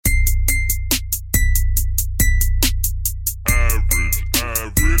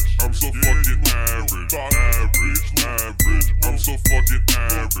I'm so fucking average. I'm so fucking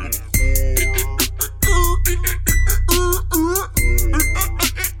average.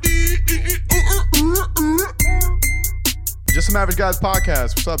 Just Some Average Guys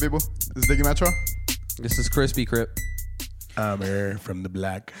podcast. What's up, people? This is Diggy Metro. This is Crispy Crip. I'm here from the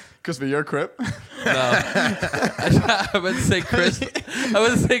black. Crispy, you're a Crip. No. I meant to say Chris. I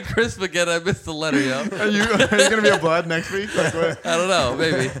meant to say Chris again. I missed the letter, yo. Are you going to be a blood next week? Like, I don't know.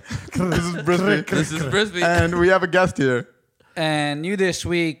 Maybe. this is Brisby. This is Frisbee. And we have a guest here. And you this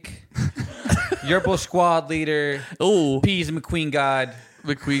week, Yerpo squad leader, Peas McQueen God.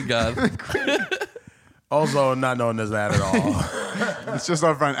 McQueen God. Also not known as that at all. It's just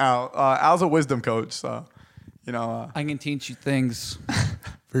our friend Al. Al's a wisdom coach, so, you know. I can teach you things.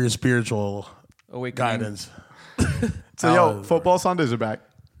 For your spiritual Awakening. guidance. So, yo, football Sundays are back.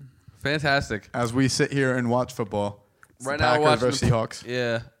 Fantastic. As we sit here and watch football. It's Right the now, Packers watching versus Seahawks.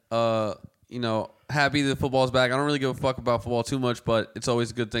 Yeah. You know, happy that football's back. I don't really give a fuck about football too much, but it's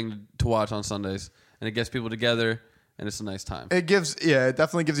always a good thing to watch on Sundays, and it gets people together, and it's a nice time. It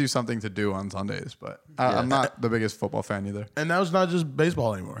definitely gives you something to do on Sundays, but I'm not the biggest football fan either. And now it's not just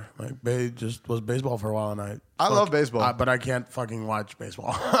baseball anymore. Like, just was baseball for a while, and I love baseball. but I can't fucking watch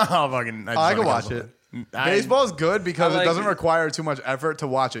baseball. I can watch it. Baseball is good because it doesn't require too much effort to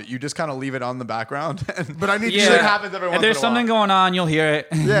watch it. You just kind of leave it on the background. But I need Yeah. Shit happens every once If there's in a while. something going on, you'll hear it.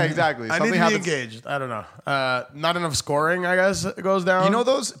 Yeah, exactly. I Something need to be happens. engaged. I don't know. Not enough scoring, I guess, it goes down. You know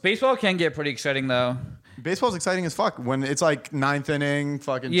those Baseball can get pretty exciting, though. baseball's exciting as fuck when it's like ninth inning,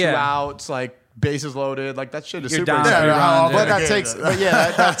 fucking 2 Yeah. outs, like bases loaded, like that shit is You're super down exciting. three runs, But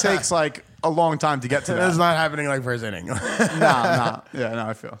yeah. that takes like a long time to get to that. It's not happening like first inning. Nah. Yeah, no,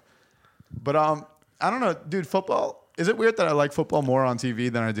 I feel. But I don't know, dude. Football. Is it weird that I like football more on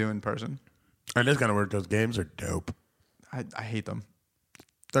TV than I do in person? And it's kind of weird because games are dope. I hate them.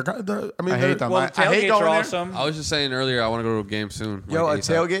 I hate them. Well, I the hate tailgates going are there. awesome. I was just saying earlier, I want to go to a game soon. Yo, like a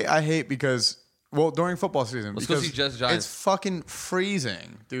ASAP. tailgate I hate because during football season. Let's go because see Jets Giants. It's fucking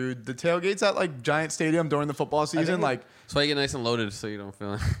freezing, dude. The tailgates at like Giant Stadium during the football season, like That's why you get nice and loaded, so you don't feel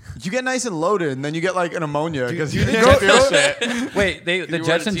like. you get nice and loaded, and then you get like an ammonia because you didn't feel shit. Wait, the you wear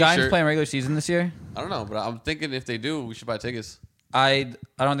Jets a and Giants t-shirt? playing regular season this year? I don't know, but I'm thinking if they do, we should buy tickets. I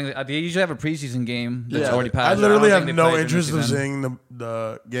don't think they usually have a preseason game that's Yeah. already I passed. literally don't have think they no play during the interest in season. seeing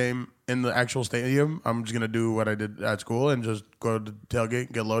the game in the actual stadium. I'm just going to do what I did at school and just go to the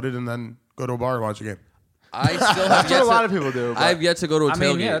tailgate, get loaded, and then go to a bar and watch a game. I still have That's yet what a to, lot of people do. but- I've yet to go to a I tailgate.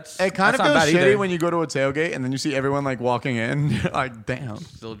 mean, yeah, It kind of that's not feels bad shitty either. when you go to a tailgate and then you see everyone like walking in. You're like, damn.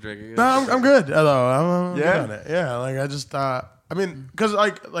 Still drinking. No, I'm good. Hello, I'm Yeah? good on it. Yeah, like I just, I mean, because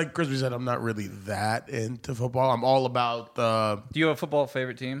like Crispy said, I'm not really that into football. I'm all about the Do you have a football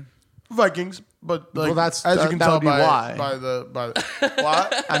favorite team? Vikings, but like Well, that's- as you that can would tell be by why. by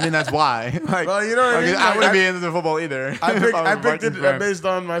what. I mean, that's why. Like, Well, you know what I mean? I wouldn't Like, be into the football either. I if picked, was I a picked it Vikings fan. based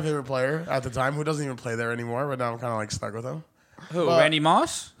on my favorite player at the time, who doesn't even play there anymore. But now I'm kind of like stuck with him. Who? Well, Randy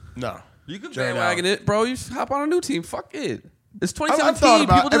Moss? No, You can Jared bandwagon Allen. it, bro. You just hop on a new team. Fuck it. It's I've 2017. thought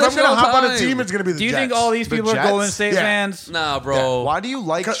about People do if that I'm shit gonna all the hop on a time. team, it's gonna be the Do you Jets. think all these The people are Jets? Golden State Yeah. fans? Nah, bro. Why do you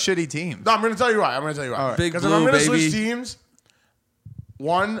like shitty teams? No, I'm gonna tell you why. right. Big Because if blue, I'm gonna baby. switch teams,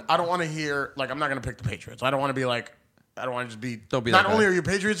 one, I don't want to hear like I'm not gonna pick the Patriots. I don't want to be like. I don't want to just be. Don't be Not that only guy. are you a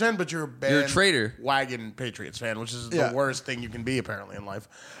Patriots fan, but you're a You're a traitor. wagon Patriots fan, which is Yeah. the worst thing you can be apparently in life.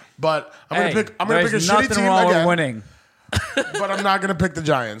 But I'm Hey, gonna pick. I'm gonna pick a there's shitty nothing team wrong with again. winning. But I'm not gonna pick the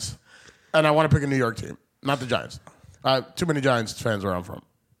Giants, and I want to pick a New York team, not the Giants. Too many Giants fans where I'm from.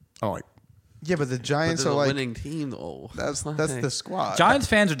 I don't like. Yeah, but the But Giants they're are a like winning team, though. that's my the thing. squad. Giants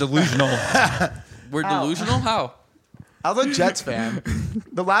fans are delusional. We're delusional. How? I was a Jets fan.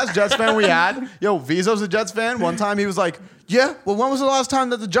 The last Jets fan we had, Vizo's a Jets fan. One time he was like, "Yeah, well, when was the last time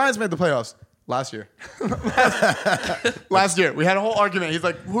that the Giants made the playoffs?" Last year. Last year. We had a whole argument. He's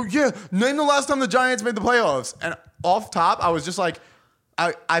like, "Well, yeah, name the last time the Giants made the playoffs." And off top, I was just like,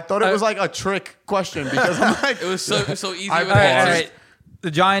 I thought it was like a trick question because I'm like, It was so easy. I with All right, all answers. right.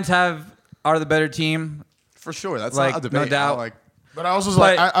 The Giants are the better team. for sure, that's Like, not a debate. no doubt. Like, But I also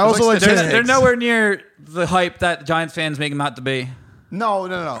But like. I also like. statistics. They're nowhere near the hype that Giants fans make them out to be.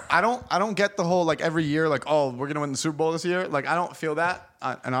 no. I don't get the whole like every year like, oh, we're gonna win the Super Bowl this year. Like, I don't feel that,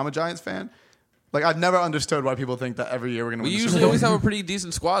 and I'm a Giants fan. Like, I've never understood why people think that every year we're gonna We win the Super usually Bowl. always have a pretty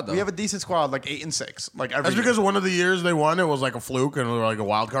decent squad, though. We have a decent squad, like 8-6, like every That's year. because one of the years they won, it was like a fluke and it was like a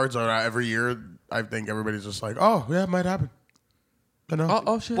wild card. So every year, I think everybody's just like, "Oh, yeah, it might happen." I know.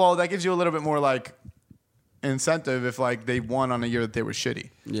 oh shit. Well, that gives you a little bit more like incentive if like they won on a year that they were shitty.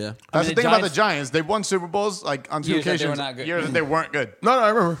 yeah. That's mean, the the thing about the Giants- Giants. They won Super Bowls like on two Years that they occasions. were not good. Years that they weren't good. No, I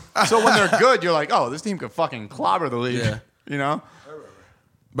remember. So when they're good, you're like, oh, this team could fucking clobber the league. Yeah. You know?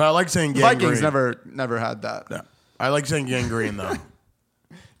 But I like saying gang Vikings green. never had that. Yeah. I like saying gang green though.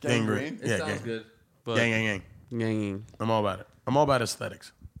 Gang green? It Yeah, sounds gang. good. But Gang. Gang. I'm all about it. I'm all about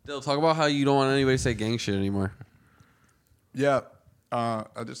aesthetics. Dill, talk about how you don't want anybody to say gang shit anymore. Yeah. I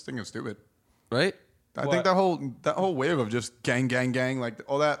just think it's stupid. Right? I think that whole wave of just gang, like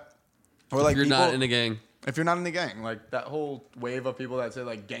all that, or like If you're people, not in a gang. if you're not in the gang, like that whole wave of people that say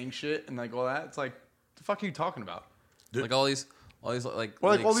like gang shit and like all that, it's like, the fuck are you talking about? Like all these like Or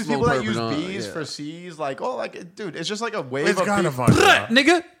like all these people smoke that use purple, B's yeah. for C's, like dude, it's just like a wave It's of kind of people. funny.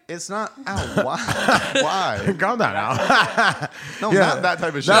 Nigga. It's not. Ow, why? Why? Calm down now. No, Yeah. not that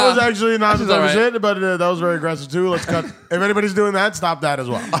type of shit. That was actually not the That's type of alright. shit, but that was very aggressive too. Let's cut. If anybody's doing that, stop that as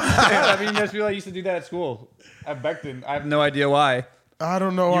well. I mean, there's people that used to do that at school. At Beckton. I have no idea why. I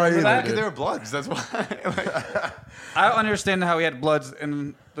don't know why remember either. that? Because they dude. were Bloods. That's why. Like, I don't understand how we had Bloods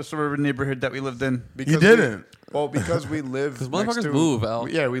in the suburban neighborhood that we lived in. because You didn't. because we live. Because next motherfuckers to, move, Al.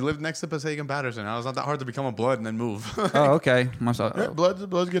 Yeah, we lived next to Passaic and Patterson. It was not that hard to become a Blood and then move. Oh, okay. Myself. Yeah,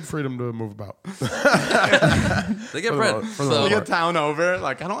 Bloods get freedom to move about. They get bread. for the So, Like a town over.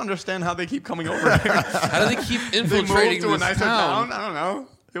 Like I don't understand how they keep coming over here. how do they keep They move infiltrating to a this nicer town? town. I don't know.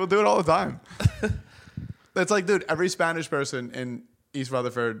 People do it all the time. It's like, dude, every Spanish person in East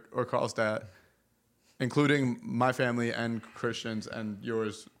Rutherford or Carlstadt, including my family and Christians and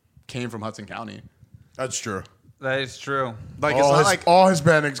yours, came from Hudson County. That's true. That is true. Like it's not like all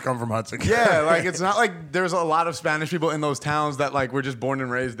Hispanics come from Hudson. yeah, like it's not like there's a lot of Spanish people in those towns that like were just born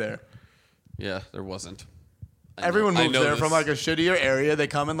and raised there. Yeah, there wasn't. I know- Everyone I moves know there this. from like a shittier area. They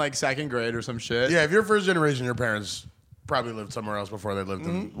come in like second grade or some shit. Yeah, if you're first generation, your parents probably lived somewhere else before they lived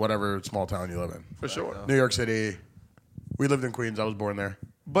in whatever small town you live in. for sure. New York City. We lived in Queens. I was born there.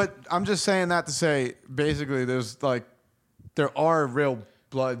 But I'm just saying that to say, basically, there are real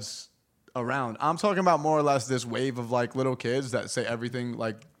Bloods around. I'm talking about more or less this wave of like little kids that say everything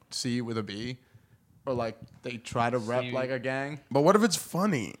like C with a B, or like they try to rep C. like a gang. But what if it's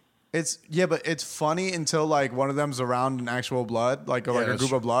funny? But it's funny until like one of them's around an actual Blood, like or like a that's group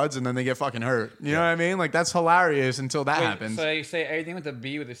true. of Bloods, and then they get fucking hurt. You know what I mean? Like that's hilarious until that happens. So you say everything with a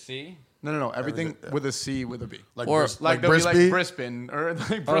B with a C? No, everything with a C with a B. Like Or- Like they'll be like Brispin or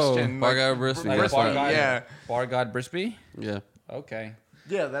like Briston. Bar like- guy Brisby. Like That's Bar fine. God, yeah. Bar God Brisby? Yeah. Okay.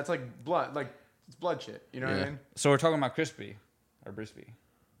 Yeah, that's like blood. Like it's blood shit. You know what I Yeah. mean? So we're talking about Crispy or Brisby.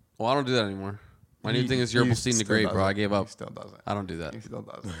 Well, I don't do that anymore. My new thing is Yerbil Steam the Great, bro. I gave up. He still does it. I don't do that. He still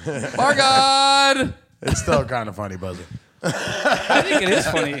does it. Bar God! It's still kind of funny, buzzing. I think it is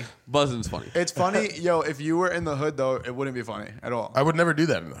funny. Buzzing's funny. It's funny, yo. If you were in the hood, though, it wouldn't be funny at all. I would never do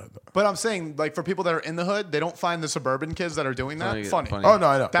that in the hood. Though. But I'm saying, like, for people that are in the hood, they don't find the suburban kids that are doing that funny. Oh no,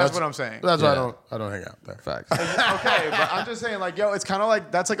 I know. That's what I'm saying. That's why Yeah. I don't hang out there. Facts. Okay, but I'm just saying, like, yo, it's kind of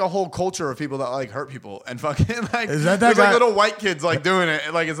like that's like a whole culture of people that like hurt people and fucking like. Is that there's guy- like little white kids like doing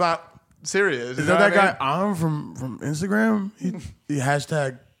it, like it's not serious. Is that that guy Am from Instagram? He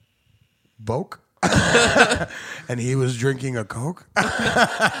hashtag Boke. And he was drinking a Coke.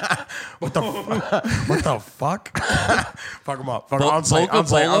 What the fuck? Fuck him up. Fuck him on site. Boca On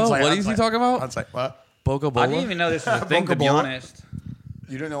site. On Bola? site. What on is he site. talking about? On site. What? Boca I Bola? didn't even know this was a thing, to be Boca-Bola? honest.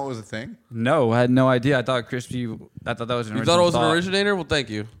 You didn't know it was a thing. No, I had no idea. I thought Crispy. I thought that was an You original thought it was an thought. originator? Well, thank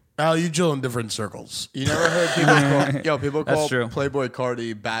you. Al, you chill in different circles. You never heard people That's call true. Playboy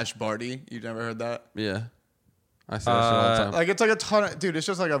Cardi Bash Barty. You never heard that? Yeah. I say that shit all the time. Like it's like a ton of dude. It's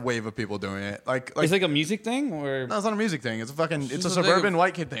just like a wave of people doing it. Like It's like a music thing, or no, it's not a music thing. It's a fucking. It's a just a thing suburban of-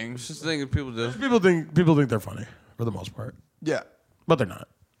 white kid thing. It's just a thing that people do. People think they're funny for the most part, Yeah. but they're not.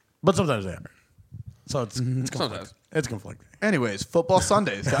 But sometimes they are. So it's conflicting. Sometimes. It's conflicting. Anyways, football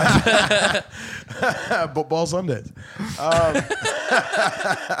Sundays, guys. Football Sundays.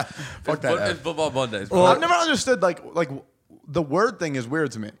 Fuck that. It's football Mondays. Well, I've never understood like the word thing is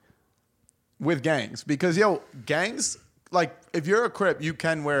weird to me with gangs because yo gangs like if you're a Crip you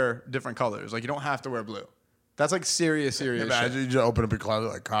can wear different colors like you don't have to wear blue. That's like serious Imagine shit. you just open up your closet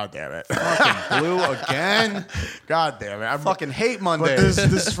like, God damn it. Blue again. God damn it. I Fucking hate But Mondays.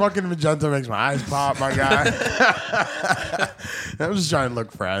 this fucking magenta makes my eyes pop, my guy. I'm just trying to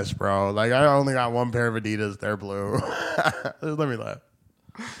look fresh, bro. Like, I only got one pair of Adidas. They're blue. Let me laugh.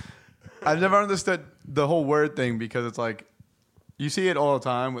 I've never understood the whole word thing because it's like you see it all the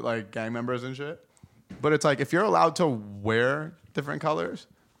time with like gang members and shit. But it's like if you're allowed to wear different colors,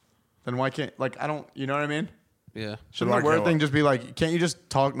 then why can't like I don't you know what I mean? Yeah. Shouldn't Why the word can't thing what? just be like can't you just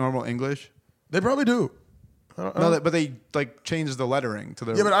talk normal English? They probably do. No, but they like changed the lettering to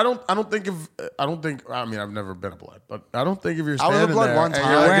their. Yeah, but I don't think. I mean, I've never been a blood, but I don't think if you're I was a standing blood there one and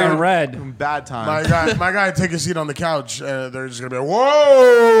time. you're like, Wearing "Yo, red. Bad time. my guy, take a seat on the couch. They're just gonna be like,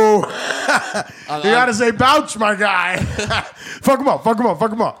 "Whoa!" You gotta say, "Bouch, my guy." Fuck him up. Like,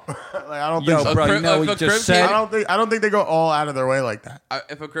 I don't think. Yo, So. bro, you know If what a you just crib said? I don't think they go all out of their way like that.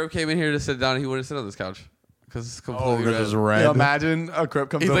 If a crib came in here to sit down, he wouldn't sit on this couch because it's completely because red. it's red. Yeah, imagine a crib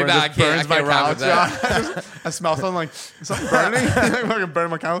comes He's over like, and "Nah, just I can't- burns I my can't rock couch. with that." Yeah. I smell something like something burning. Like fucking burn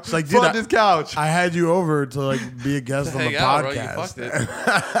my couch. Like, dude, fuck this couch. I had you over to like be a guest on the Hang out, bro. You podcast. fucked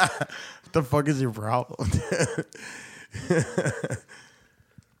it. What the fuck is your problem?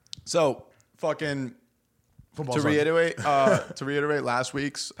 So fucking Football to Sunday. reiterate last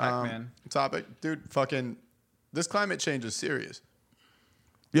week's Pac-Man. topic, dude. Fucking this climate change is serious.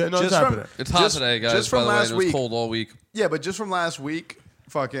 Yeah, no, it's Just from- happening. It's hot Just- today, guys. just by from the way, last and it was week. cold all week. Yeah, but just from last week,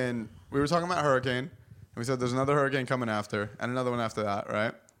 fucking, we were talking about hurricane, and we said there's another hurricane coming after, and another one after that,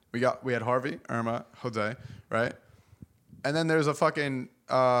 right? We had Harvey, Irma, Jose, right? And then there's a fucking,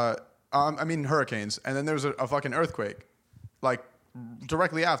 hurricanes, and then there's a fucking earthquake, like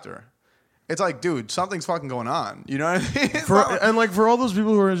directly after. It's like, dude, something's fucking going on. You know what I mean? It's not like- And like for all those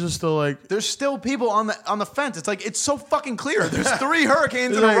people who are just still like, there's still people on the fence. It's like it's so fucking clear. There's 3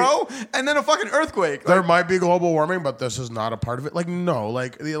 hurricanes in a Like- row, and then a fucking earthquake. there Like, might be global warming, but this is not a part of it. Like, no,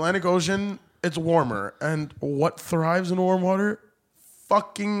 like the Atlantic Ocean, it's warmer. And what thrives in warm water?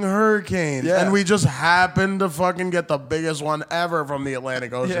 Fucking hurricanes. Yeah. And we just happened to fucking get the biggest one ever from the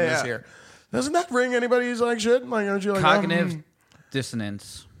Atlantic Ocean Yeah, this yeah. year. Doesn't that ring anybody's like shit? Like, aren't you like Cognitive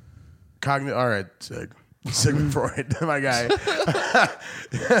dissonance. Cognitive. All right, Sigmund Freud, my guy,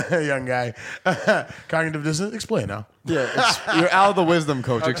 young guy. Cognitive dissonance. Explain now. you're out of the wisdom,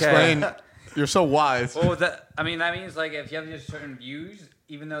 coach. Explain. You're so wise. Well, that means like if you have just certain views,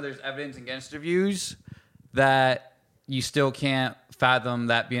 even though there's evidence against your views, that you still can't fathom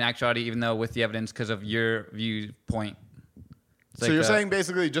that being actuality, even though with the evidence because of your viewpoint. It's So like, you're saying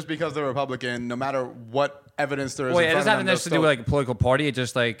basically just because they're Republican, no matter what evidence there is, well, in it front doesn't of have them, nothing to do with like a political party. It's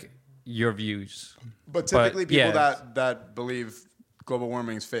just like your views. But typically, people yeah. that believe global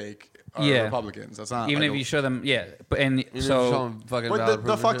warming is fake are Yeah. Republicans. That's not Even like if you show them, but and Even if you so show 'em fucking But valid the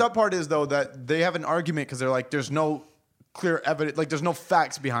proof and fucked shit. up part is though that they have an argument because they're like, there's no clear evidence, like there's no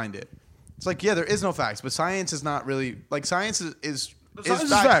facts behind it. It's like, yeah, there is no facts, but science is not really like science is Science is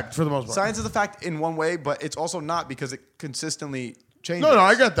fact for the most part. Science is a fact in one way, but it's also not because it consistently changes. No,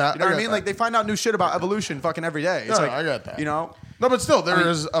 I get that. You know I what I get mean? that. Like they find out new shit about evolution fucking every day. It's No, like, I get that. You know. No, but still, there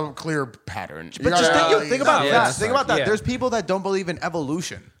is a clear pattern. But just think about yeah, that. that's Think fine. about that. Yeah. There's people that don't believe in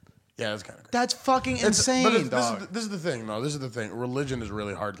evolution. Yeah, that's kind of crazy. That's fucking insane, But dog. this is the thing, though. This is the thing. Religion is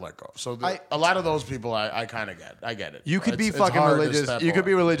really hard to let go. So I- a lot of those people, I kind of get. I get it. You could be It's fucking hard to religious. step You could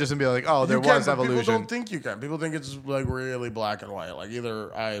be away. religious and be like, oh, there You can, was but evolution. People don't think you can. People think it's like really black and white. Like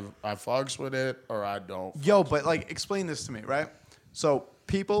either I fucks with it or I don't. Yo, but like, explain this to me, right? So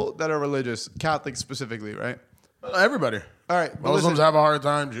people that are religious, Catholics specifically, right? Everybody. All right, but Muslims listen. have a hard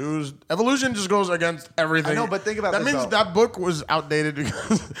time. Jews. Evolution just goes against everything. I know, but think about that. this, Means though. that book was outdated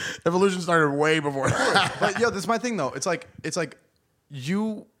because evolution started way before that. But yo, this is my thing though. It's like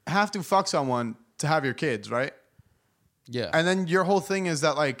you have to fuck someone to have your kids, right? Yeah. And then your whole thing is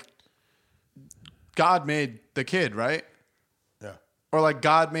that like God made the kid, right? Yeah. Or like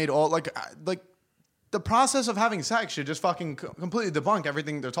God made all like the process of having sex should just fucking completely debunk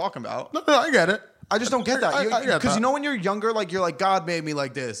everything they're talking about. No, I get it. I just don't get that. I get Because that. you know when you're younger, like you're like, God made me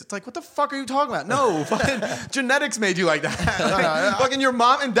like this. It's like, what the fuck are you talking about? No, fucking genetics made you like that. Like, fucking your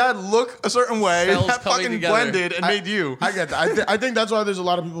mom and dad look a certain way. Cells That coming fucking together. blended and made you. I get that. I think that's why there's a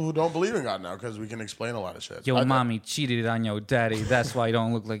lot of people who don't believe in God now because we can explain a lot of shit. your mommy cheated on your daddy. That's why you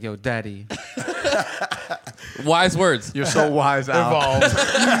don't look like your daddy. Wise words. You're so wise, Al. Evolved.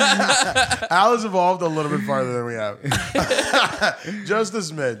 Al has evolved a little bit farther than we have. Just a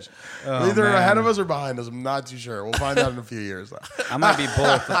smidge. Either man. ahead of us or behind us. I'm not too sure. We'll find out in a few years. I might be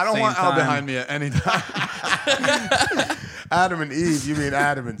both. At I don't the want same Al time. behind me at any time. Adam and Eve. You mean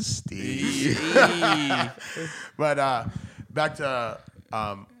Adam and Steve. But back to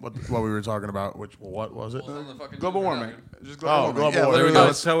what we were talking about. What was it? Global warming. Just Oh, global Yeah, warming. literally.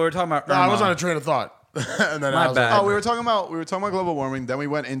 Oh, so we were talking about. No, I was Irma. on a train of thought. And then My I was bad. like, Oh, we were talking about global warming. Then we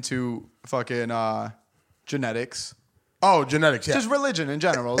went into fucking genetics, oh, genetics. Yeah. just religion in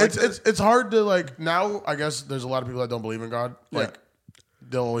general. Like, It's hard to like now. I guess there's a lot of people that don't believe in God. Yeah. Like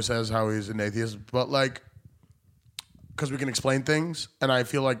Dill always says how he's an atheist, but like because we can explain things, and I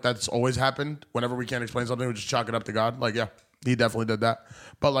feel like that's always happened. Whenever we can't explain something, we just chalk it up to God. Like, yeah, he definitely did that.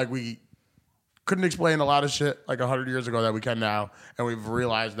 But like we couldn't explain a lot of shit like 100 years ago that we can now, and we've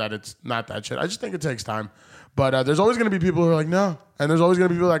realized that it's not that shit. I just think it takes time. But there's always going to be people who are like, no. And there's always going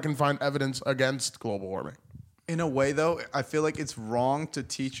to be people that can find evidence against global warming. In a way, though, I feel like it's wrong to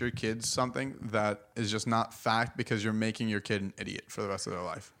teach your kids something that is just not fact because you're making your kid an idiot for the rest of their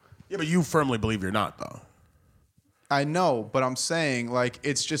life. Yeah, but you firmly believe you're not, though. I know, but I'm saying, like,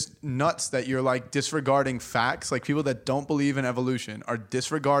 it's just nuts that you're, like, disregarding facts. Like, people that don't believe in evolution are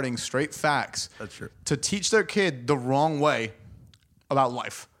disregarding straight facts. That's true. To teach their kid the wrong way about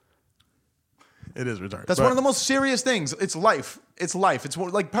life. It is retarded. That's one of the most serious things. It's life. It's life. It's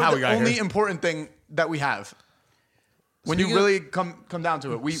like How probably we the got only here. important thing that we have. When Speaking you really come down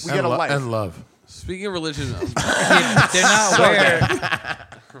to it, we get a life. And love. Speaking of religion, They're not aware.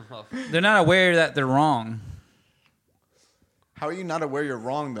 They're not aware that they're wrong. How are you not aware you're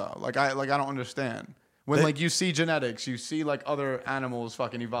wrong though? Like I don't understand. When They- like you see genetics, you see like other animals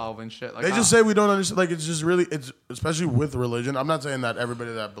fucking evolve and shit. Like They just say we don't understand. Like, it's just really, it's especially with religion. I'm not saying that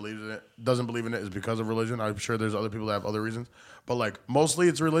everybody that believes in it doesn't believe in it is because of religion. I'm sure there's other people that have other reasons. But, like, mostly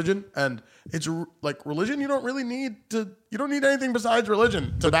it's religion. And it's, like, religion, you don't really need to, you don't need anything besides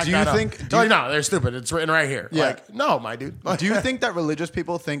religion to back do you that up. think- They're do like, you- no, they're stupid. It's written right here. Yeah. Like, no, my dude. Do you think that religious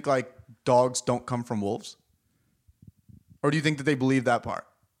people think like dogs don't come from wolves? Or do you think that they believe that part?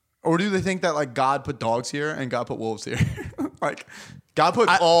 Or do they think that like God put dogs here and God put wolves here? Like God put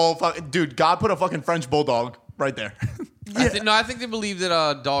God put a fucking French bulldog right there. I think they believe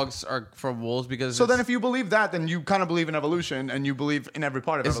that dogs are from wolves because. So then if you believe that, then you kind of believe in evolution and you believe in every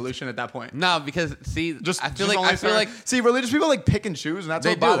part of It's- evolution at that point. no, because see, Just I feel just like only I feel certain- like see religious people like pick and choose, and that's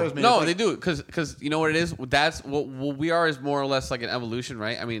they what bothers do. me. No, It's like- they do because you know what it is. That's what we are is more or less like an evolution,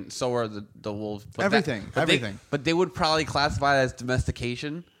 right? I mean, so are the wolves. But Everything, everything. But they would probably classify it as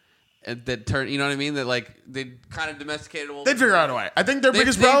domestication, and that turn. You know what I mean? That like they kind of domesticated wolves. They'd figure out a way. I think their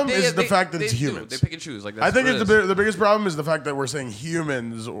biggest problem is the fact that it's humans. They pick and choose. Like I think that's it's what it is. the biggest problem is the fact that we're saying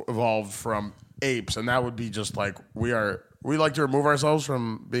humans evolved from apes, and that would be just like we like to remove ourselves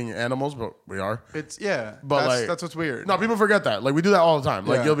from being animals, but we are. It's but But like that's what's weird. No, people forget that. Like we do that all the time.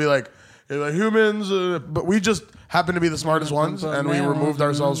 Like Yeah. you'll be like humans, but we just happen to be the smartest ones, and we removed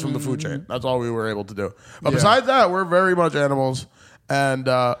ourselves from the food chain. That's all we were able to do. But besides that, we're very much animals, and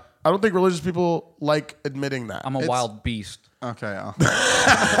I don't think religious people like admitting that. I'm a wild beast. Okay,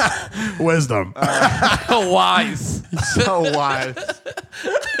 Wisdom. Wise. so wise.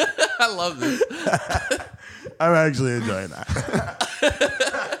 I love this. I'm actually enjoying that.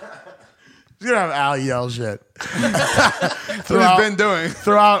 Just gonna have Al yell shit. That's what he's been doing.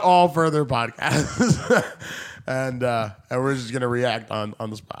 Throughout all further podcasts, and we're just gonna react on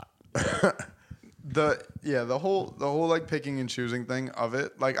the spot. The whole like picking and choosing thing of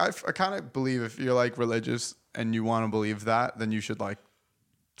it, like I kind of believe if you're like religious and you want to believe that, then you should like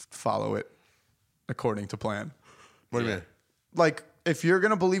follow it according to plan. What do you mean? Like if you're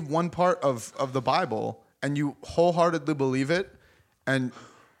gonna believe one part of the Bible and you wholeheartedly believe it, and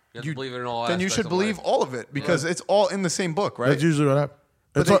You have to believe it in all then you aspects should of believe life. all of it because it's all in the same book, right? That's usually what happens.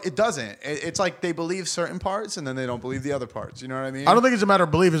 But It's like- it doesn't. It's like they believe certain parts and then they don't believe the other parts. You know what I mean? I don't think it's a matter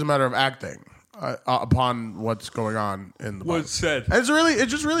of belief; it's a matter of acting upon what's going on in the Bible. What's said. And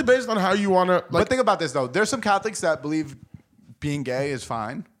it's just really based on how you want to. Like, But think about this though. There's some Catholics that believe being gay is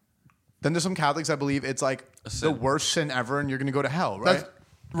fine. Then there's some Catholics that believe it's like the sin. worst sin ever and you're gonna go to hell, right? that's,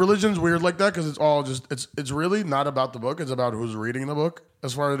 religion's weird like that because it's all just it's really not about the book. It's about who's reading the book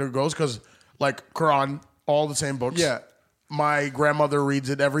as far as it goes. Because like Quran, all the same books. Yeah. My grandmother reads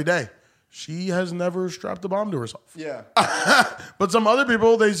it every day. She has never strapped a bomb to herself. Yeah. But some other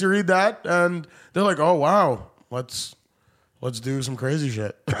people, they read that and they're like, "Oh wow, let's do some crazy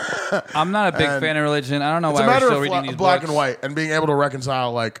shit." I'm not a big And fan of religion. I don't know It's a why we're matter still of reading these black books. and white and being able to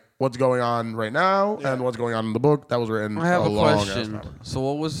reconcile like what's going on right now and what's going on in the book that was written. I have a long ass question. time. So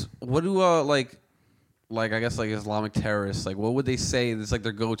what do like I guess like Islamic terrorists like what would they say that's like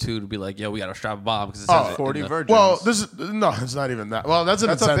their go-to to be like, yo, we got to strap a bomb because it says it in 40 the- virgins. Well, it's not even that. Well, that's an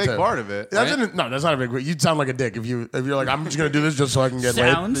That's a incentive. big part of it, That's right? no, that's not a big. You'd sound like a dick if you're like, I'm just gonna do this just so I can get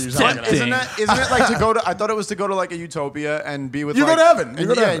Sounds laid. You sound like an tempting. ass. isn't it like to go to? I thought it was to go to like a utopia and be with. You like, go to heaven. You And,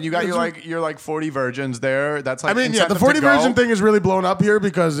 go to yeah, heaven. and you got your like 40 virgins there. That's like. I mean, yeah, the incentive 40 to go. virgin thing is really blown up here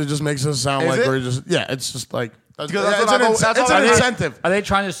because it just makes us sound Is like it? we're just it's just like Because that's it's what an, I've- that's it's what an I've- incentive. Are they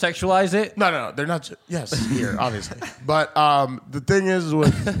trying to sexualize it? No, they're not. Yes, here, obviously. But the thing is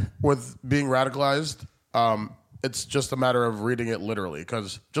with being radicalized, it's just a matter of reading it literally.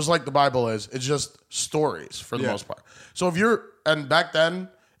 Because just like the Bible is, it's just stories for the Yeah. most part. So and back then,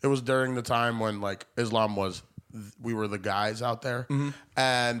 it was during the time when like Islam was, we were the guys out there,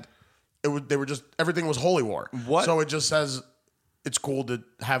 and they were just everything was holy war. What? So it just says it's cool to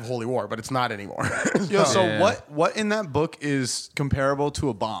have holy war, but it's not anymore. Yo, so Yeah. what in that book is comparable to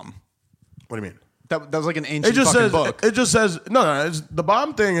a bomb? What do you mean? That was like an ancient It just fucking says. book. It just says no. It's, the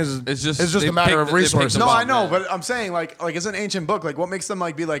bomb thing is. It's just- It's just they a matter picked of the- they picked the resources. No, bomb. I know, Yeah. but I'm saying like it's an ancient book. Like, what makes them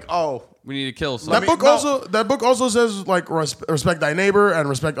like be like, oh, We need to kill That someone. book also says like respect thy neighbor and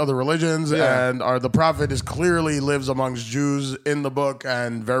respect other religions, Yeah. and the prophet is clearly lives amongst Jews in the book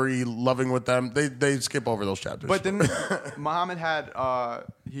and very loving with them. They skip over those chapters. but then Muhammad had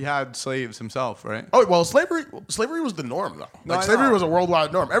he had slaves himself, right? oh well, slavery was the norm though. No, Like I slavery know. was a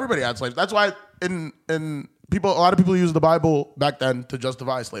worldwide norm. Everybody had slaves. That's why in a lot of people use the Bible back then to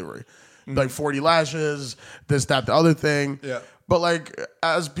justify slavery, like 40 lashes, this, that, the other thing. Yeah. But like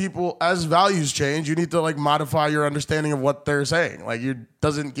as values change, you need to like modify your understanding of what they're saying. Like it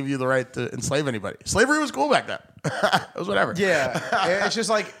doesn't give you the right to enslave anybody. Slavery was cool back then. It was whatever. Yeah, it's just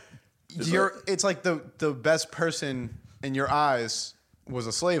like it's like the best person in your eyes was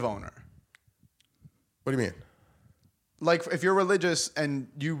a slave owner. What do you mean? Like if you're religious and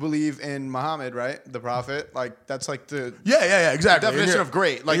you believe in Muhammad, right, the prophet, like that's like the Yeah, exactly. definition And of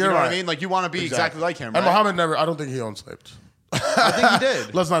great. Like you you're know what I right. mean? Like you want to be exactly like him. And right? Muhammad never. I don't think he owned slaves. I think he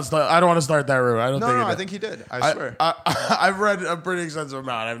did. Let's not start. I don't want to start that route. I don't No, think. no, he did. I think he did. I swear. I've read a pretty extensive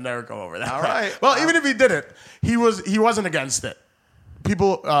amount. I've never come over that. All right. Well, even if he did it, he wasn't against it.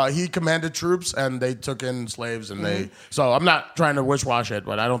 People, he commanded troops and they took in slaves and they. So I'm not trying to wish wash it,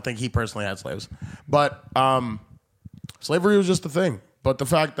 but I don't think he personally had slaves. But slavery was just a thing. But the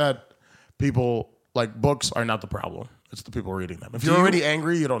fact that people like books are not the problem. It's the people reading them. If you're already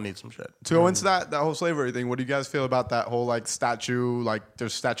angry, you don't need some shit. To go into that whole slavery thing, what do you guys feel about that whole like statue? Like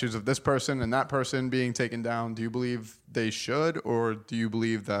there's statues of this person and that person being taken down. Do you believe they should, or do you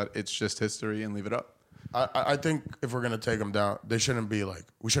believe that it's just history and leave it up? I think if we're gonna take them down, they shouldn't be like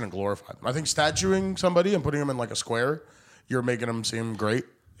we shouldn't glorify them. I think statuing somebody and putting them in like a square, you're making them seem great.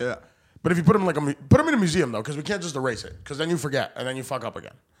 Yeah. But if you put them in a museum though, because we can't just erase it, because then you forget and then you fuck up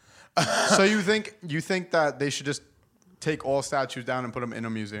again. So you think that they should just take all statues down and put them in a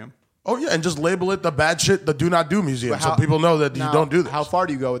museum? Oh yeah, and just label it the bad shit, the do not do museum, But so how- people know that you Now, don't do this. How far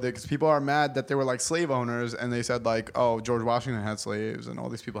do you go with it? Because people are mad that they were like slave owners and they said like, oh, George Washington had slaves and all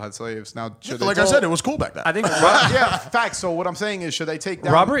these people had slaves. Now, should they Like I said, it was cool back then. I think yeah, facts. So what I'm saying is, should they take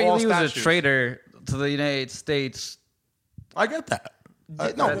down Robert all E. Lee was a statues? traitor to the United States. I get that. No,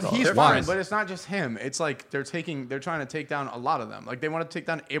 That's- he's they're fine, fine. but it's not just him. It's like they're trying to take down a lot of them. Like they want to take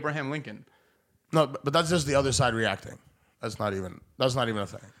down Abraham Lincoln. No, but that's just the other side reacting. That's not even a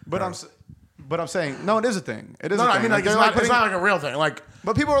thing. But I'm saying no, it is a thing. It is. No, a I thing. mean like they're it's putting- not like a real thing. Like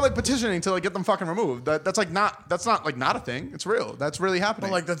But people are like petitioning to like get them fucking removed. That's not like not a thing. It's real. That's really happening.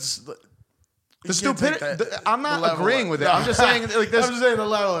 but like that's the you can't take stupidity. that- I'm not the level agreeing of- with it. No. I'm just saying like this. I'm just saying the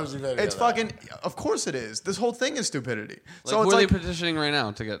level of stupidity. It's of that. fucking. Of course it is. This whole thing is stupidity. Like, So who it's are like they petitioning right now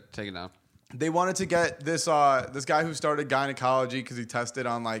to get taken down? they wanted to get this this guy who started gynecology because he tested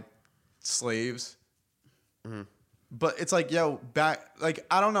on like slaves. But it's like, yo, like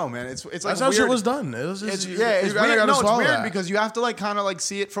I don't know, man. It's like That's how weird. shit was done. It was just, It's you weird. gotta No, it's swallow weird that. because you have to like kind of like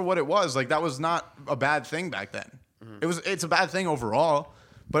see it for what it was. Like that was not a bad thing back then. It's a bad thing overall,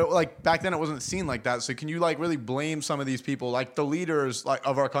 but like back then it wasn't seen like that. So can you like really blame some of these people, like the leaders like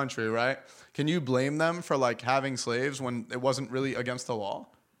of our country, right? Can you blame them for like having slaves when it wasn't really against the law?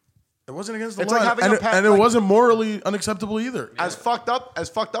 It wasn't against the It's law, like having and, a pet, and it like- wasn't morally unacceptable either. As fucked up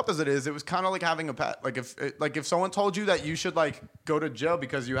as it is, it was kind of like having a pet. Like if someone told you that you should like go to jail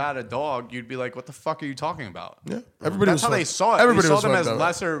because you had a dog, you'd be like, "What the fuck are you talking about?" Yeah, everybody That's was how they fucked. saw it. Everybody They saw was them fucked as up.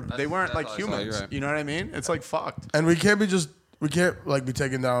 lesser. They weren't that's like how I saw it, humans. you're right. You know what I mean? It's like fucked. And we can't like be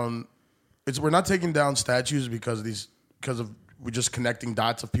taking down. We're not taking down statues because we're just connecting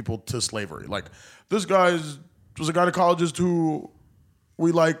dots of people to slavery. Like this guy was a gynecologist who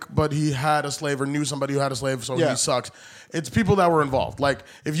we like, but he had a slave or knew somebody who had a slave, so Yeah. he sucks. It's people that were involved. Like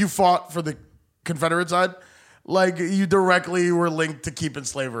if you fought for the Confederate side, like you directly were linked to keeping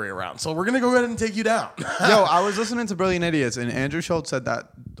slavery around. So we're gonna go ahead and take you down. Yo, I was listening to Brilliant Idiots, and Andrew Schultz said that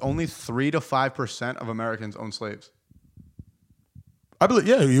only 3 to 5% of Americans own slaves. I believe,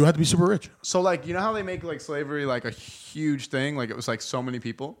 yeah, you had to be super rich. So like, you know how they make like slavery like a huge thing? Like it was like so many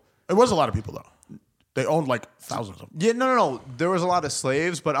people. It was a lot of people though. They owned like thousands of them. Yeah, no. There was a lot of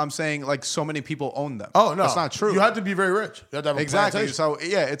slaves, but I'm saying like so many people owned them. Oh no, that's not true. You had to be very rich. You had to have a exactly. plantation. So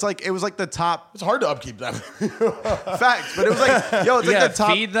yeah, it's like it was like the top It's hard to upkeep that. facts, but it was like yo, it's You like gotta the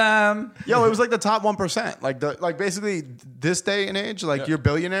top. feed them. Yo, it was like the top 1%. Like basically this day and age, like your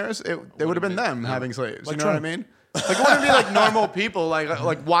billionaires, they would have been them having slaves. Like you know what I Trump. mean? Like it wouldn't be like normal people,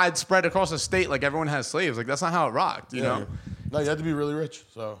 like widespread across the state, like everyone has slaves. Like that's not how it rocked, you know? No, you had to be really rich.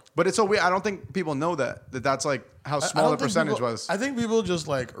 So, But it's so weird. I don't think people know that's like how I small don't the think percentage people- was. I think people just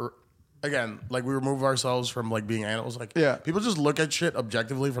like, again, like we remove ourselves from like being animals. Like, Yeah. people just look at shit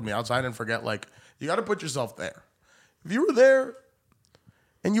objectively from the outside and forget like you got to put yourself there. If you were there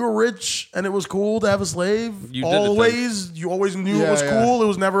and you were rich and it was cool to have a slave, You did it you always knew Yeah, it was yeah. cool. It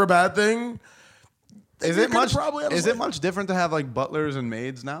was never a bad thing. Is you it could much? probably have a Is it slave. much different to have like butlers and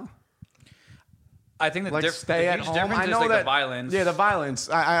maids now? I think the Like the huge difference is like the violence. Yeah, the violence.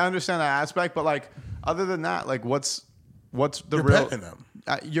 I understand that aspect, but like other than that, like what's the You're real? paying them.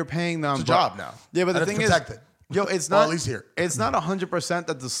 You're paying them. It's a but- job now. Yeah, but the And it's thing protected. is, yo, it's Well, not at least here. It's not 100%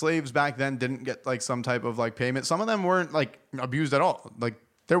 that the slaves back then didn't get like some type of like payment. Some of them weren't like abused at all. Like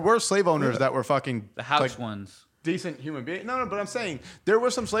there were slave owners that were fucking The house like, ones. decent human beings. No, but I'm saying there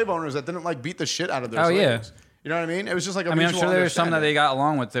were some slave owners that didn't like beat the shit out of their Oh, yeah. slaves. You know what I mean? It was just like a I mean, I'm mutual sure there's some that understanding. they got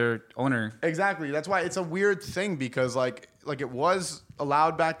along with their owner. Exactly. That's why it's a weird thing because like it was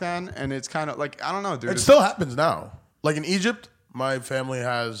allowed back then, and it's kind of like I don't know, dude. It still happens now. Like in Egypt, my family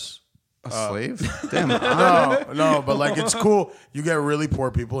has a slave. Damn. no, but like it's cool. You get really poor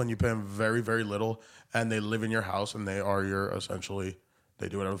people and you pay them very, very little, and they live in your house and they are your essentially. They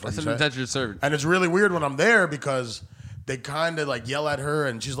do whatever the fuck That's you an say. indentured servant. And it's really weird when I'm there because they kind of like yell at her,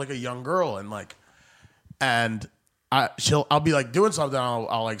 and she's like a young girl, and like, and I'll be like doing something,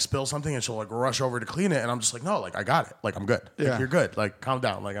 I'll like spill something, and she'll like rush over to clean it, and I'm just like, no, like I got it, like I'm good, like Yeah. you're good, like calm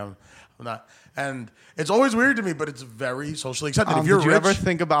down, like I'm not. And it's always weird to me, but it's very socially accepted. If you're did you rich, ever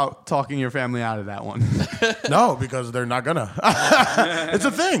think about talking your family out of that one? no, because they're not gonna. It's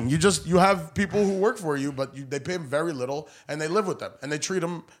a thing. You have people who work for you, but they pay them very little, and they live with them, and they treat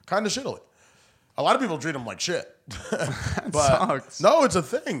them kind of shittily. A lot of people treat them like shit. But sucks. no, it's a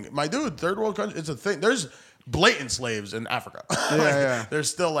thing, my dude. Third world country, it's a thing. There's blatant slaves in Africa. Yeah. There's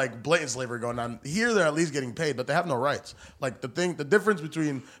still like blatant slavery going on here. They're at least getting paid, but they have no rights. Like the difference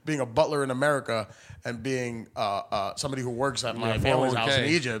between being a butler in America and being somebody who works at my family's house in 401k.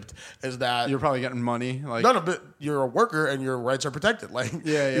 Egypt is that You're probably getting money. Like no, but you're a worker and your rights are protected. Like,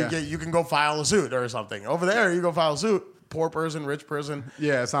 Yeah. You can go file a suit or something. Over there, you go file a suit. Poor person, rich person.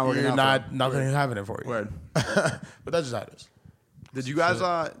 Yeah, it's not working You're out not for them. nothing happening for you. Word. But that's just how it is. Did you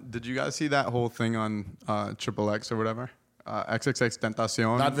guys see that whole thing on XXX or whatever? XXX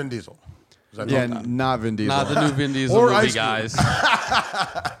Tentacion. Not Vin Diesel. Is that yeah, called that? not Vin Diesel. Not the new Vin Diesel Or movie, Ice Cube. guys.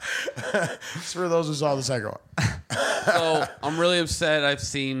 It's for those who saw the second one. So I'm really upset.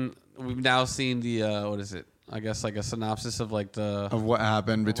 We've now seen the what is it? I guess like a synopsis of like the of what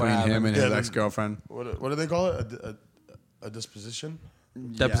happened between him happened. and Yeah, his the- ex-girlfriend. What do they call it? A disposition?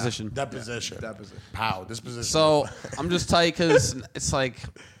 deposition. Deposition. Deposition. Pow. Disposition. So I'm just tight because it's like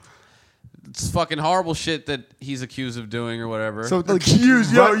it's fucking horrible shit that he's accused of doing or whatever. So like,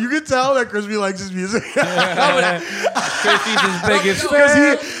 Accused. Yo, you can tell that Crispy likes his music. Chrissy's his biggest Because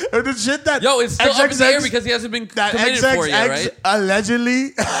fan. the shit that yo, it's still up in the air XXX because he hasn't been that committed for it yet, XXX right? allegedly.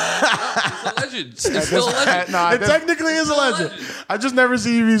 It's alleged. It's still alleged. Nah, It technically is a legend. I just never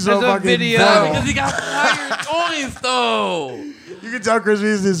see you be so There's a fucking video. vocal. Because he got higher toys though. You can tell Crispy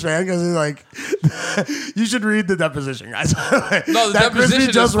is his fan because he's like, you should read the deposition, guys. No, the That Crispy deposition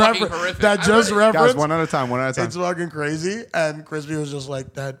is just fucking refer- horrific. That I just read it. referenced. guys, one at a time. One at a time. It's fucking crazy. And Crispy was just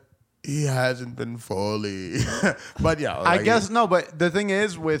like that. He hasn't been fully. But yeah, I like, guess no, but the thing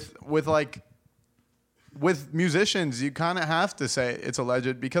is with musicians, you kind of have to say it's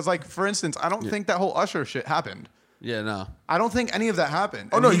alleged because, like, for instance, I don't think that whole Usher shit happened. Yeah, no. I don't think any of that happened.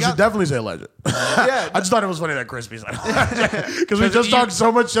 Oh And no, he you got- should definitely say alleged. Yeah, I just thought it was funny that Crispy said because we just talked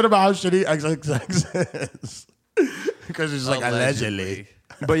so much shit about how shitty XXX is. Because he's like allegedly.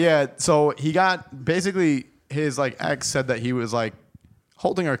 but yeah, so he got basically his like ex said that he was like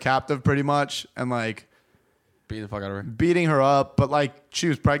holding her captive pretty much and like Beating the fuck out of her. beating her up, but like she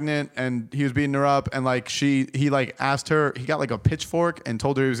was pregnant and he was beating her up and like he like asked her, he got like a pitchfork and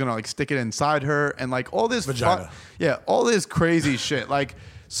told her he was gonna like stick it inside her and like all this Vagina. all this crazy shit like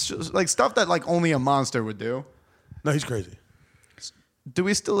like stuff that like only a monster would do. No, he's crazy. Do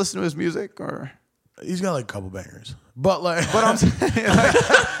we still listen to his music or? He's got like a couple bangers, but like, But I'm saying,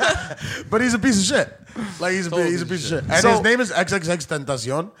 like, but he's a piece of shit. Like he's a piece of shit. And So- his name is XXX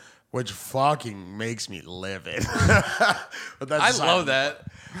Tentacion, which fucking makes me livid. But that's I aside love from that.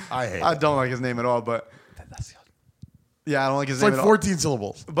 I hate I it. don't like his name at all, but yeah, I don't like his It's name like at 14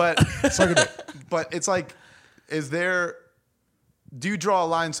 syllables. all. But Suck a dick. but it's like, do you draw a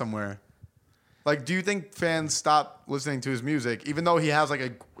line somewhere? Like, do you think fans stop listening to his music, even though he has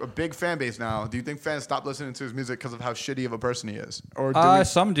like a big fan base now? Do you think fans stop listening to his music because of how shitty of a person he is? Or do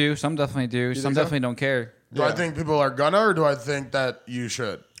Some do. Some definitely do. Some think so? definitely don't care. Do I think people are gonna, or do I think that you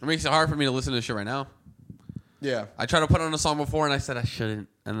should? It makes it hard for me to listen to this shit right now. Yeah. I tried to put on a song before and I said I shouldn't,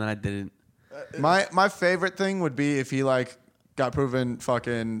 and then I didn't. My favorite thing would be if he like got proven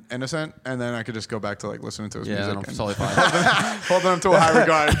fucking innocent, and then I could just go back to like listening to his Yeah, music. then I'm and totally fine. holding him to a high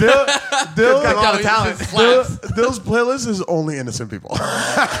regard. Dill's got a lot of talent. Dill's playlist is only innocent people.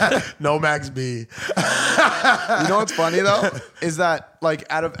 No Max B. You know what's funny though is that like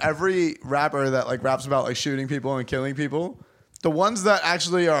out of every rapper that like raps about like shooting people and killing people, the ones that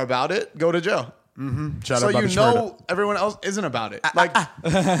actually are about it go to jail. Shout So out Bobby you Shmurda. know everyone else isn't about it. Like,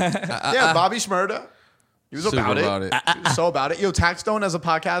 yeah, Bobby Shmurda, he was Super about it. about it. He was so about it. Yo, Taxstone as a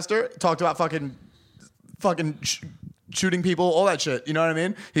podcaster talked about fucking shooting people, all that shit. You know what I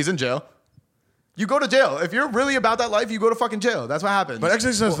mean? He's in jail. You go to jail if you're really about that life. You go to fucking jail. That's what happens. But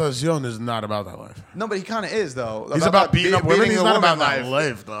XXXTentacion is not about that life. no, but he kind of is though. He's about that beating up women. beating He's a not woman about that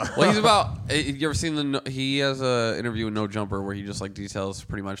life, though. Well, he's about. You ever seen he has a interview with No Jumper where he just like details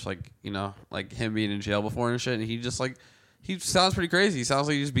pretty much like like him being in jail before and shit, and he just like he sounds pretty crazy. He sounds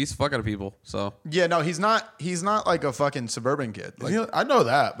like he just beats the fuck out of people. So Yeah, no, he's not. He's not like a fucking suburban kid. Like, I know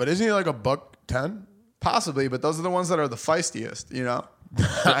that, but isn't he like a $110? possibly, but those are the ones that are the feistiest. You know?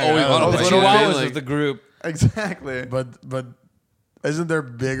 always want those to little Chihuahuas like, of the group. Exactly. But isn't there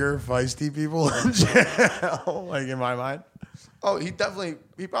bigger feisty people in jail? Like in my mind. Oh, he probably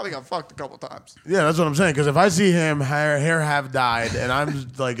got fucked a couple times. Yeah, that's what I'm saying. Because if I see him hair have dyed and I'm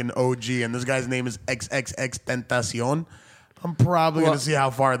like an OG and this guy's name is XXXTentacion, I'm probably gonna see how